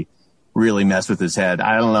basically really mess with his head.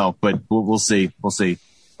 I don't know, but we'll see. We'll see.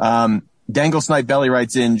 Dangle Snipe Belly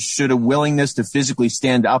writes in, should a willingness to physically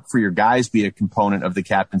stand up for your guys be a component of the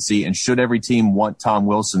captaincy? And should every team want Tom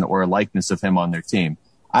Wilson or a likeness of him on their team?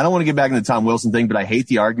 I don't want to get back into the Tom Wilson thing, but I hate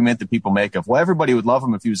the argument that people make of, well, everybody would love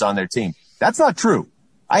him if he was on their team. That's not true.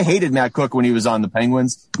 I hated Matt Cook when he was on the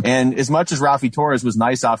Penguins. And as much as Rafi Torres was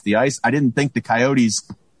nice off the ice, I didn't think the Coyotes,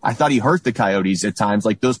 I thought he hurt the Coyotes at times,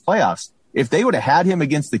 like those playoffs. If they would have had him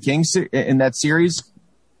against the Kings in that series,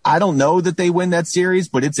 I don't know that they win that series,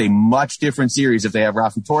 but it's a much different series if they have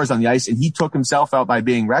Rafi Torres on the ice and he took himself out by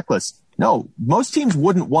being reckless. No, most teams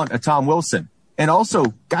wouldn't want a Tom Wilson. And also,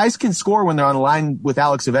 guys can score when they're on a line with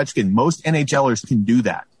Alex Ovechkin. Most NHLers can do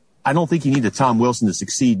that. I don't think you need a Tom Wilson to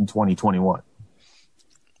succeed in 2021.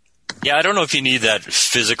 Yeah, I don't know if you need that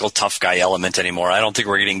physical tough guy element anymore. I don't think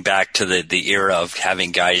we're getting back to the era of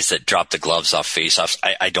having guys that drop the gloves off faceoffs.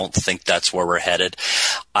 I don't think that's where we're headed.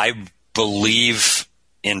 I believe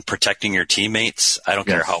in protecting your teammates. I don't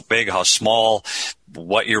care how big, how small,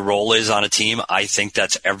 what your role is on a team. I think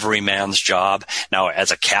that's every man's job. Now,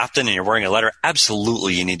 as a captain and you're wearing a letter,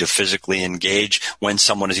 absolutely you need to physically engage when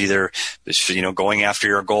someone is either, going after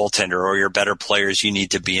your goaltender or your better players. You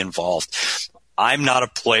need to be involved. I'm not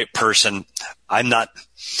a person. I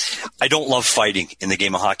don't love fighting in the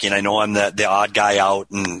game of hockey, and I know I'm the odd guy out,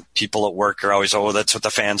 and people at work are always, that's what the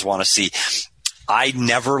fans want to see. I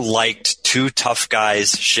never liked two tough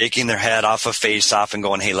guys shaking their head off a face-off and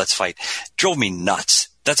going, hey, let's fight. It drove me nuts.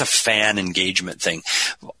 That's a fan engagement thing.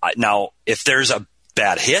 Now, if there's a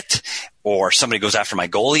bad hit or somebody goes after my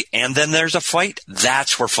goalie and then there's a fight,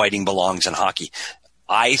 that's where fighting belongs in hockey.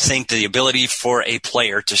 I think the ability for a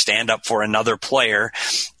player to stand up for another player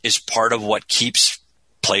is part of what keeps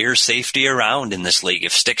player safety around in this league.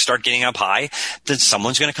 If sticks start getting up high, then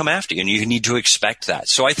someone's going to come after you, and you need to expect that.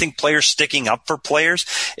 So I think players sticking up for players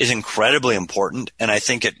is incredibly important, and I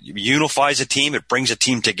think it unifies a team. It brings a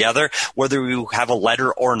team together. Whether you have a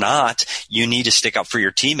letter or not, you need to stick up for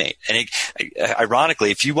your teammate. And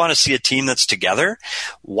ironically, if you want to see a team that's together,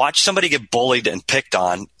 watch somebody get bullied and picked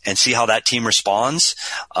on and see how that team responds.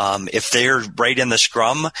 If they're right in the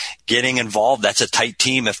scrum getting involved, that's a tight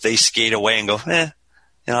team. If they skate away and go,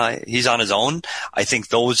 he's on his own, I think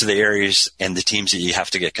those are the areas and the teams that you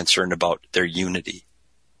have to get concerned about their unity.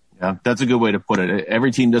 Yeah, that's a good way to put it.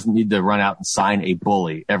 Every team doesn't need to run out and sign a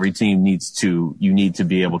bully. Every team you need to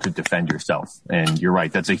be able to defend yourself. And you're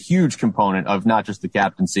right. That's a huge component of not just the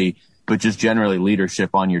captaincy, but just generally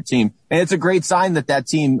leadership on your team. And it's a great sign that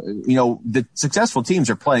team, the successful teams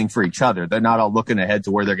are playing for each other. They're not all looking ahead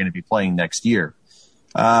to where they're going to be playing next year.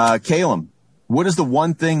 Caleb, what is the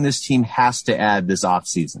one thing this team has to add this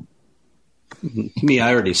offseason? To me,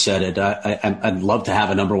 I already said it. I'd love to have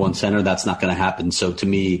a number one center. That's not going to happen. So to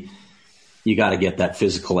me, you got to get that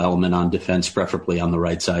physical element on defense, preferably on the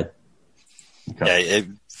right side. Okay.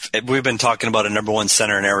 Yeah, we've been talking about a number one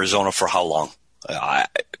center in Arizona for how long? As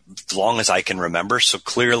long as I can remember. So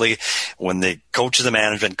clearly, when the coaches and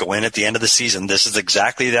management go in at the end of the season, this is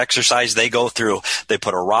exactly the exercise they go through. They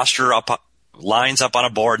put a roster up, lines up on a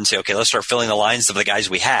board and say, okay, let's start filling the lines of the guys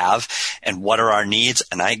we have and what are our needs.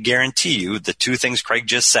 And I guarantee you the two things Craig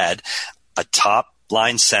just said, a top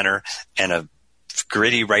line center and a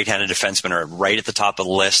gritty right-handed defenseman are right at the top of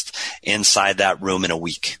the list inside that room in a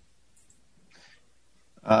week.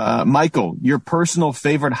 Michael, your personal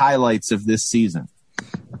favorite highlights of this season?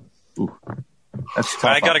 Ooh, that's tough.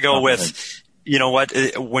 I got to go with, you know what,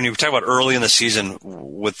 when you talk about early in the season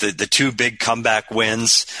with the two big comeback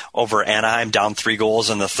wins over Anaheim, down 3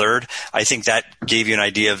 goals in the third, I think that gave you an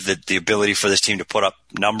idea of the ability for this team to put up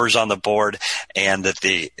numbers on the board, and that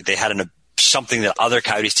they had something that other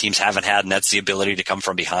Coyotes teams haven't had, and that's the ability to come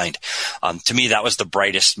from behind. To me, that was the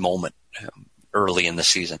brightest moment early in the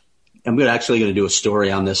season. I'm actually going to do a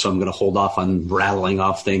story on this, so I'm going to hold off on rattling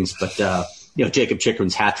off things. But, Jacob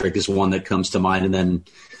Chychrun's hat trick is one that comes to mind, and then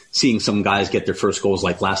seeing some guys get their first goals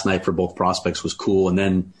like last night for both prospects was cool. And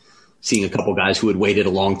then seeing a couple guys who had waited a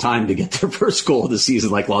long time to get their first goal of the season,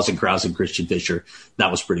 like Lawson Krause and Christian Fischer,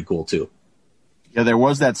 that was pretty cool too. Yeah, there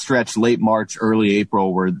was that stretch late March, early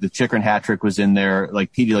April where the Chychrun hat trick was in there.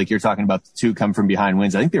 Like Petey, like you're talking about, the two come from behind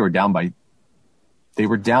wins. I think they were down by,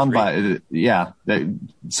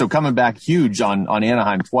 so coming back huge on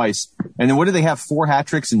Anaheim twice. And then what did they have? 4 hat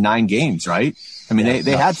tricks in 9 games, right? I mean,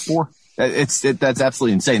 they had 4. That's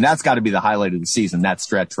absolutely insane. That's got to be the highlight of the season, that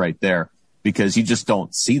stretch right there, because you just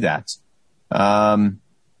don't see that.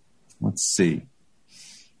 Let's see.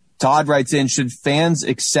 Todd writes in, should fans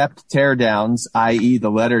accept teardowns, i.e.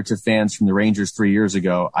 the letter to fans from the Rangers 3 years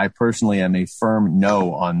ago? I personally am a firm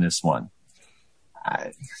no on this one.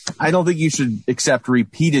 I don't think you should accept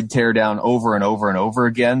repeated teardown over and over and over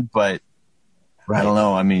again, but right. I don't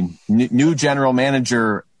know. I mean, new general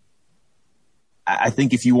manager, I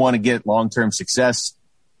think if you want to get long-term success,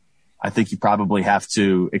 I think you probably have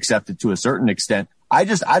to accept it to a certain extent. I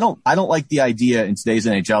don't like the idea in today's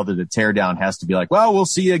NHL that a teardown has to be like, well, we'll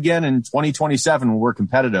see you again in 2027 when we're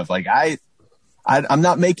competitive. Like I'm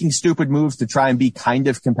not making stupid moves to try and be kind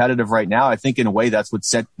of competitive right now. I think in a way that's what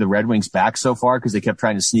set the Red Wings back so far, because they kept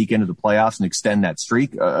trying to sneak into the playoffs and extend that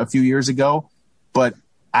streak a few years ago. But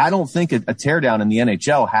I don't think a teardown in the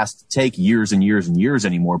NHL has to take years and years and years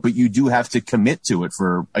anymore, but you do have to commit to it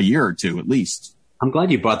for a year or two at least. I'm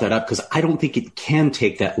glad you brought that up, because I don't think it can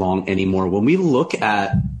take that long anymore. When we look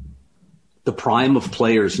at the prime of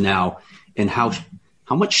players now and how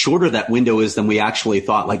how much shorter that window is than we actually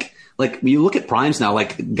thought. Like when you look at primes now,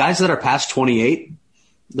 like guys that are past 28,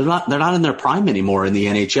 they're not in their prime anymore in the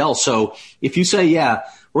NHL. So if you say, yeah,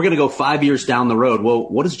 we're going to go 5 years down the road, well,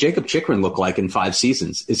 what does Jacob Chychrun look like in 5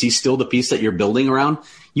 seasons? Is he still the piece that you're building around?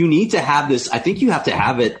 You need to have this. I think you have to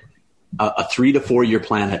have it a 3 to 4 year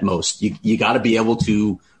plan at most. You got to be able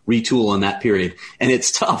to retool in that period. And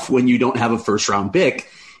it's tough when you don't have a first round pick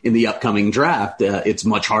in the upcoming draft. It's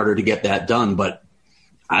much harder to get that done, but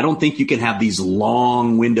I don't think you can have these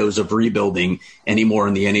long windows of rebuilding anymore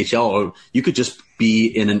in the NHL, or you could just be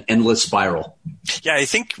in an endless spiral. Yeah, I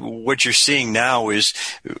think what you're seeing now is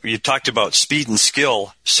you talked about speed and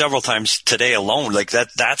skill several times today alone. Like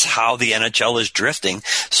that's how the NHL is drifting.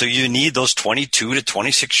 So you need those 22 to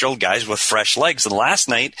 26-year-old guys with fresh legs. And last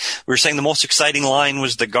night we were saying the most exciting line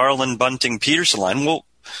was the Garland, Bunting, Peterson line. Well,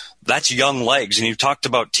 that's young legs. And you talked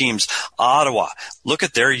about teams. Ottawa, look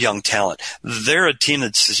at their young talent. They're a team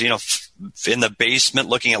that's, in the basement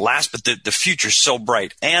looking at last, but the future's so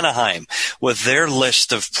bright. Anaheim, with their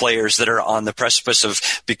list of players that are on the precipice of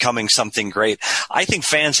becoming something great. I think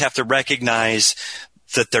fans have to recognize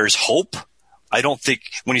that there's hope. I don't think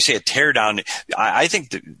when you say a teardown, I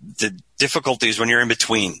think the difficulty is when you're in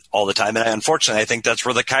between all the time. And unfortunately, I think that's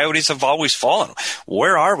where the Coyotes have always fallen.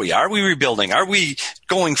 Where are we? Are we rebuilding? Are we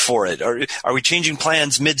going for it? Or are we changing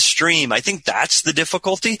plans midstream? I think that's the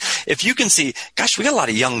difficulty. If you can see, gosh, we got a lot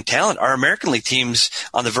of young talent. Our American League team's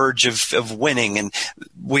on the verge of winning, and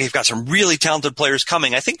we've got some really talented players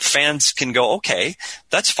coming. I think fans can go, okay,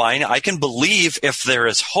 that's fine. I can believe if there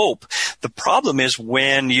is hope. The problem is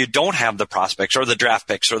when you don't have the prospects or the draft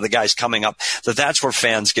picks or the guys coming up, that's where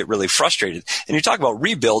fans get really frustrated. And you talk about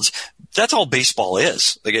rebuilds, that's all baseball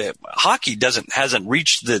is. Like hockey hasn't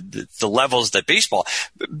reached the levels that baseball.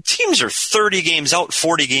 Teams are 30 games out,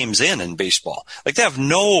 40 games in baseball. Like they have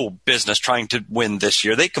no business trying to win this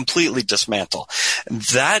year. They completely dismantle.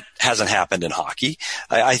 That hasn't happened in hockey.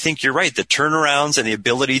 I think you're right. The turnarounds and the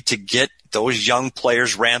ability to get those young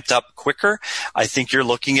players ramped up quicker. I think you're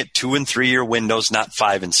looking at 2 and 3 year windows, not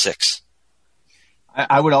 5 and 6.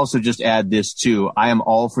 I would also just add this too. I am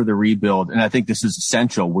all for the rebuild, and I think this is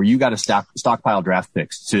essential. Where you got to stockpile draft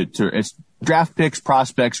picks to it's draft picks,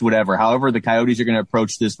 prospects, whatever. However, the Coyotes are going to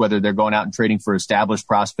approach this, whether they're going out and trading for established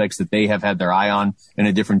prospects that they have had their eye on in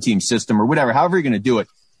a different team system or whatever. However you're going to do it,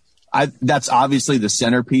 that's obviously the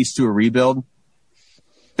centerpiece to a rebuild.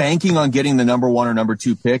 Banking on getting the number 1 or number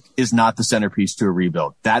 2 pick is not the centerpiece to a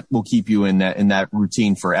rebuild. That will keep you in that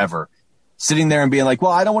routine forever. Sitting there and being like,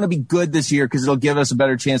 well, I don't want to be good this year because it'll give us a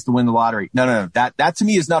better chance to win the lottery. No. That to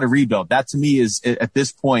me is not a rebuild. That to me is, at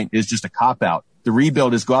this point, is just a cop-out. The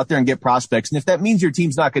rebuild is go out there and get prospects. And if that means your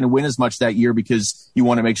team's not going to win as much that year because you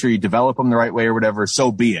want to make sure you develop them the right way or whatever,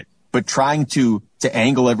 so be it. But trying to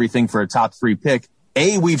angle everything for a top 3 pick,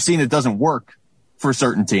 A, we've seen it doesn't work for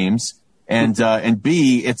certain teams. And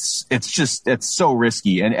B, it's so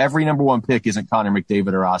risky. And every number 1 pick isn't Connor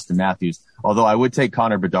McDavid or Austin Matthews. Although I would take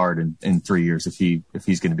Connor Bedard in 3 years if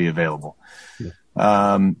he's going to be available. Yeah.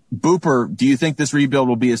 Booper, do you think this rebuild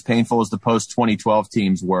will be as painful as the post 2012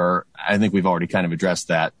 teams were? I think we've already kind of addressed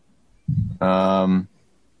that. All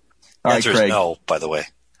right, Craig. No, by the way.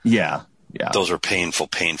 Yeah. Those are painful.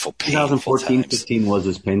 2014-15 was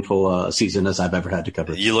as painful a season as I've ever had to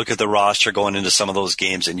cover. You look at the roster going into some of those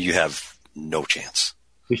games and you have no chance.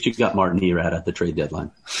 At least you got Martin Erat at the trade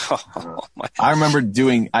deadline. I remember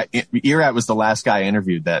Erat was the last guy I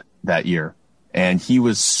interviewed that year. And it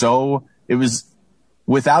was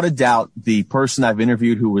without a doubt the person I've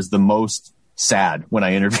interviewed who was the most sad when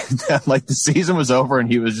I interviewed them. Like the season was over and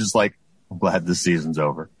he was just like, I'm glad this season's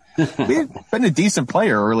over. He'd been a decent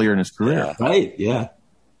player earlier in his career. Yeah, right, yeah.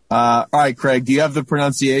 All right, Craig, do you have the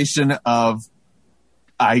pronunciation of,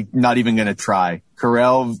 I'm not even going to try,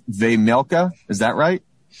 Karel Vejmelka? Is that right?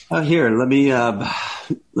 Here, let me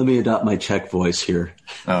adopt my Czech voice here.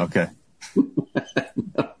 Oh, okay.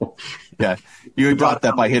 No. Yeah, you brought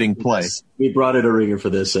that by hitting play. We brought it a ringer for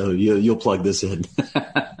this, so you'll plug this in.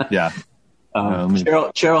 Yeah.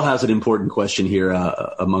 Cheryl has an important question here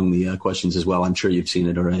among the questions as well. I'm sure you've seen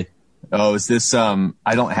it already. Oh, is this I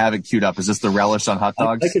don't have it queued up. Is this the relish on hot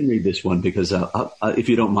dogs? I can read this one because if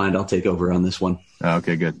you don't mind, I'll take over on this one. Oh,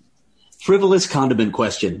 okay, good. Frivolous condiment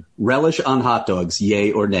question. Relish on hot dogs,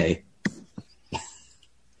 yay or nay?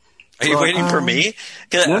 Are you waiting for me?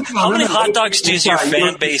 How many hot dogs does your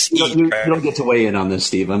fan base eat? You don't get to weigh in on this,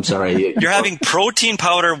 Steve. I'm sorry. You're having protein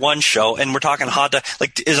powder one show, and we're talking hot dog.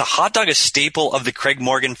 Like, is a hot dog a staple of the Craig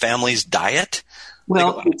Morgan family's diet?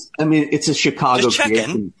 Well, it's a Chicago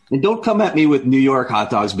creation. And don't come at me with New York hot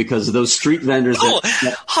dogs, because those street vendors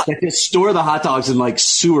that just store the hot dogs in like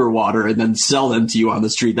sewer water and then sell them to you on the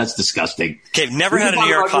street. That's disgusting. Okay, never had a New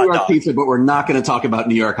York hot dog pizza, but we're not going to talk about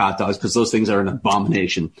New York hot dogs because those things are an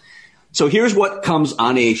abomination. So here's what comes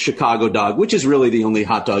on a Chicago dog, which is really the only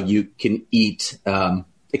hot dog you can eat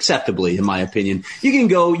acceptably, in my opinion.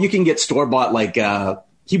 You can get store-bought, like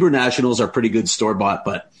Hebrew Nationals are pretty good store-bought,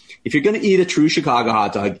 but if you're going to eat a true Chicago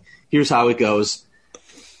hot dog, here's how it goes.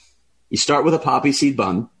 You start with a poppy seed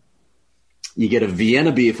bun. You get a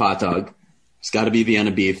Vienna beef hot dog. It's got to be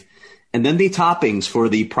Vienna beef. And then the toppings for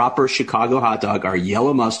the proper Chicago hot dog are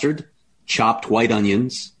yellow mustard, chopped white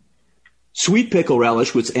onions, sweet pickle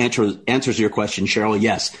relish, which answers your question, Cheryl.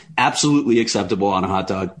 Yes, absolutely acceptable on a hot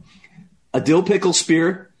dog. A dill pickle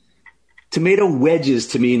spear, tomato wedges,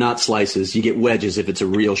 to me, not slices. You get wedges if it's a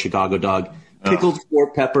real Chicago dog. Pickled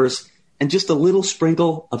sport peppers, and just a little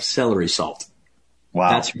sprinkle of celery salt.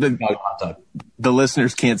 Wow. That's your Chicago hot dog. The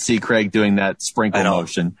listeners can't see Craig doing that sprinkle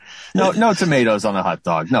motion. No tomatoes on a hot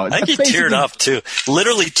dog. No, I think he teared up too.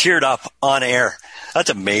 Literally teared up on air.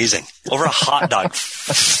 That's amazing. Over a hot dog.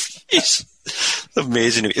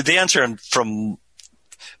 Amazing. The answer from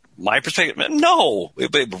my perspective, no.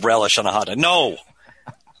 Relish on a hot dog.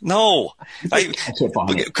 No.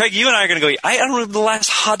 Craig, you and I are going to go. I don't remember the last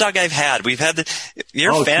hot dog I've had. We've had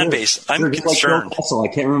your fan base. I'm concerned. Like Phil Kessel. I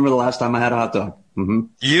can't remember the last time I had a hot dog. Mm-hmm.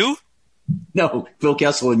 You? No, Phil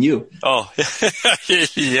Kessel and you. Oh,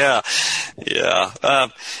 yeah.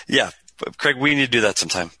 Craig, we need to do that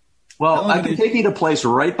sometime. Well, I can take you to a place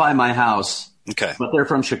right by my house. Okay. But they're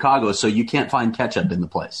from Chicago, so you can't find ketchup in the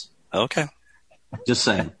place. Okay. Just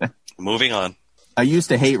saying. Moving on. I used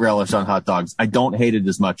to hate relish on hot dogs. I don't hate it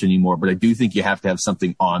as much anymore, but I do think you have to have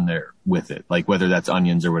something on there with it, like whether that's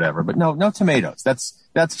onions or whatever. But no tomatoes.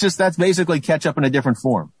 That's basically ketchup in a different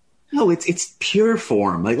form. No, it's pure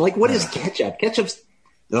form. Like what is ketchup? Ketchup's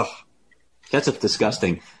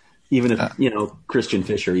disgusting. Even if Christian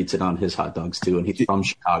Fisher eats it on his hot dogs too, and he's from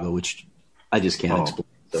Chicago, which I just can't explain.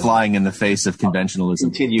 So flying in the face of conventionalism.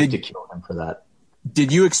 Continue to kill him for that.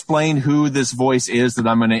 Did you explain who this voice is that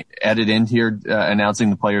I'm going to edit in here,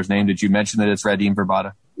 announcing the player's name? Did you mention that it's Radim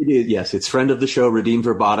Verbata? Yes, it's friend of the show, Radim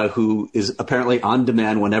Verbata, who is apparently on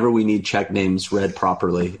demand whenever we need Czech names read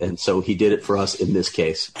properly, and so he did it for us in this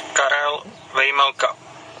case. Karel Vejmelka.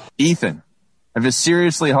 Ethan, I have a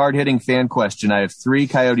seriously hard-hitting fan question. I have 3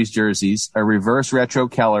 Coyotes jerseys, a reverse retro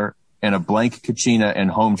Keller, and a blank Kachina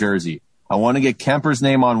and home jersey. I want to get Kemper's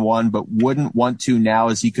name on one, but wouldn't want to now,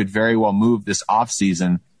 as he could very well move this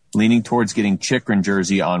offseason, leaning towards getting Chychrun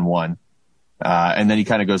jersey on one. And then he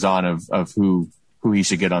kind of goes on of who he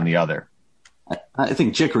should get on the other. I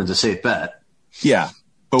think Chychrun's a safe bet. Yeah.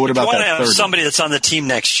 But what about that third? If you want to have somebody that's on the team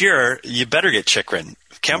next year, you better get Chychrun.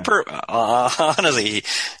 Kemper, honestly,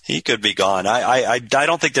 he could be gone. I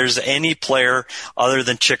don't think there's any player other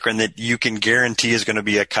than Chychrun that you can guarantee is going to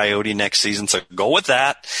be a Coyote next season. So go with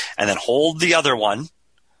that, and then hold the other one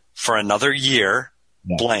for another year,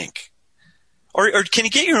 blank. Or can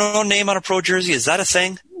you get your own name on a pro jersey? Is that a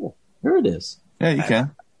thing? Oh, there it is. Yeah, you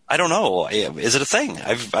can. I don't know. Is it a thing?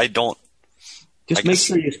 I don't. Just make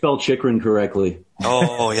sure you spell Chychrun correctly.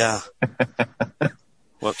 Oh yeah.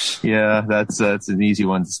 Whoops. Yeah, that's an easy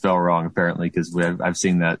one to spell wrong, apparently, because I've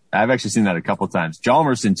seen that. I've actually seen that a couple of times.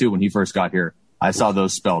 Hjalmarsson, too, when he first got here, I saw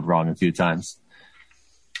those spelled wrong a few times.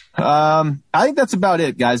 I think that's about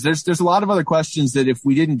it, guys. There's a lot of other questions that if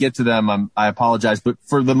we didn't get to them, I apologize. But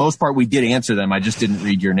for the most part, we did answer them. I just didn't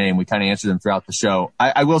read your name. We kind of answered them throughout the show.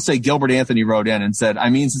 I will say Gilbert Anthony wrote in and said,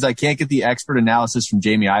 since I can't get the expert analysis from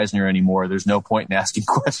Jamie Eisner anymore, there's no point in asking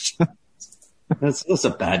questions. That's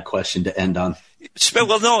a bad question to end on.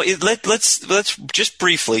 Well, no, let's just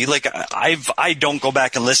briefly, I don't go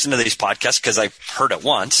back and listen to these podcasts because I've heard it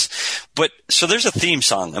once, but so there's a theme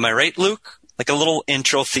song. Am I right, Luke? Like a little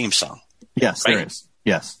intro theme song. Yes, right? There is.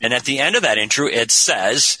 Yes. And at the end of that intro, it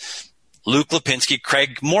says Luke Lipinski,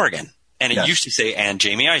 Craig Morgan. And it used to say, and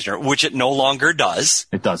Jamie Eisner, which it no longer does.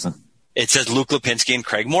 It doesn't. It says Luke Lipinski and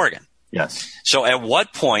Craig Morgan. Yes. So at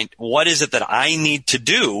what point, what is it that I need to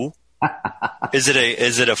do? Is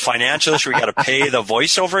it a financial issue? We got to pay the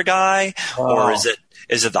voiceover guy, or is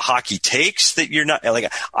it the hockey takes that you're not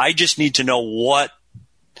like? I just need to know what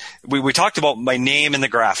we talked about. My name in the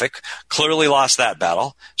graphic, clearly lost that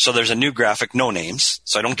battle. So there's a new graphic, no names.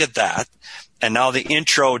 So I don't get that. And now the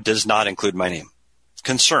intro does not include my name.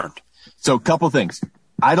 Concerned. So a couple things.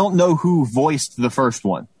 I don't know who voiced the first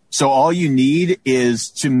one. So all you need is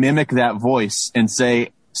to mimic that voice and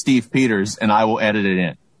say Steve Peters, and I will edit it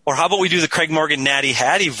in. Or how about we do the Craig Morgan Natty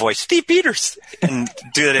Hattie voice, Steve Peters, and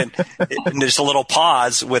do it in just a little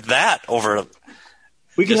pause with that over.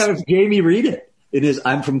 We could have Jamie read it. It is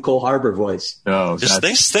I'm from Cole Harbor voice. Oh,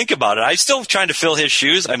 just think about it. I'm still trying to fill his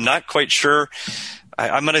shoes. I'm not quite sure.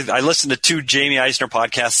 I listened to 2 Jamie Eisner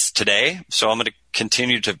podcasts today, so I'm gonna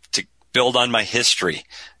continue to build on my history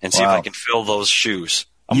and see if I can fill those shoes.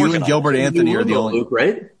 You and Gilbert Anthony are the only, Luke,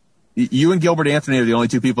 right? You and Gilbert Anthony are the only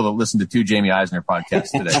 2 people that listen to 2 Jamie Eisner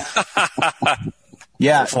podcasts today.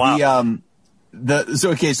 Yeah. Wow.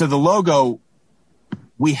 So the logo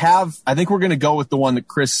we have, I think we're going to go with the one that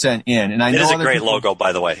Chris sent in. And I know it is a great logo,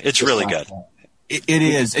 by the way. It's really good. It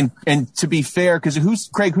is. And to be fair, because who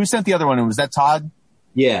sent the other one? Was that Todd?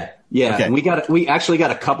 Yeah. Okay. And we actually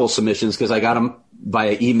got a couple submissions because I got them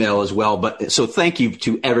via email as well. But so thank you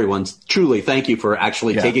to everyone. Truly, thank you for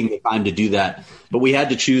actually taking the time to do that. But we had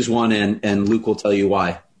to choose one, and Luke will tell you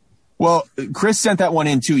why. Well, Chris sent that one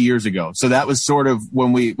in 2 years ago. So that was sort of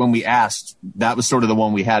when we asked, that was sort of the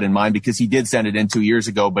one we had in mind, because he did send it in 2 years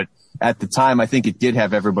ago. But at the time, I think it did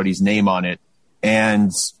have everybody's name on it.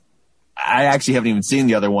 And I actually haven't even seen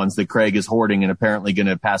the other ones that Craig is hoarding and apparently going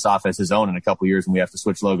to pass off as his own in a couple of years when we have to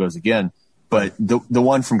switch logos again. But the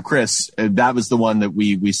one from Chris, that was the one that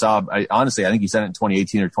we saw. Honestly, I think he sent it in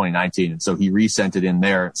 2018 or 2019. And so he resent it in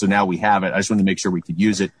there. So now we have it. I just wanted to make sure we could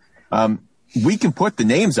use it. We can put the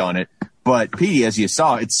names on it, but Petey, as you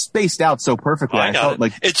saw, it's spaced out so perfectly. I felt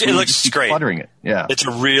like it looks great. Cluttering it. Yeah. It's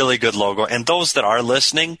a really good logo. And those that are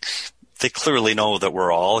listening, they clearly know that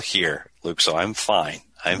we're all here, Luke. So I'm fine.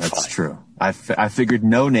 That's true. I figured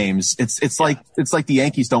no names. It's like the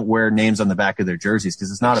Yankees don't wear names on the back of their jerseys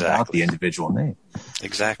because it's not about the individual name.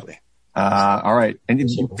 Exactly. All right. And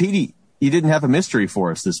Petey, you didn't have a mystery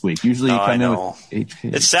for us this week. Usually you come in with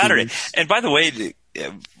HP. It's Saturday. And by the way,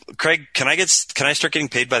 Craig, can I start getting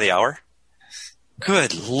paid by the hour?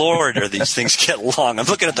 Good Lord, are these things get long? I'm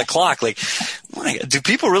looking at the clock like, my God, do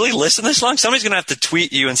people really listen this long? Somebody's going to have to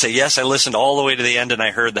tweet you and say, yes, I listened all the way to the end and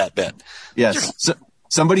I heard that bit. Yes. So,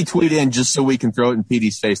 somebody tweet in just so we can throw it in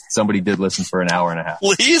Petey's face that somebody did listen for an hour and a half.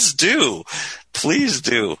 Please do. Please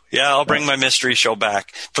do. Yeah, I'll bring my mystery show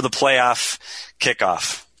back for the playoff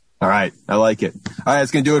kickoff. All right. I like it. All right.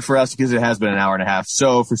 That's going to do it for us because it has been an hour and a half.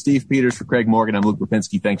 So for Steve Peters, for Craig Morgan, I'm Luke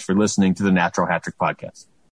Lipinski. Thanks for listening to the Natural Hat Trick Podcast.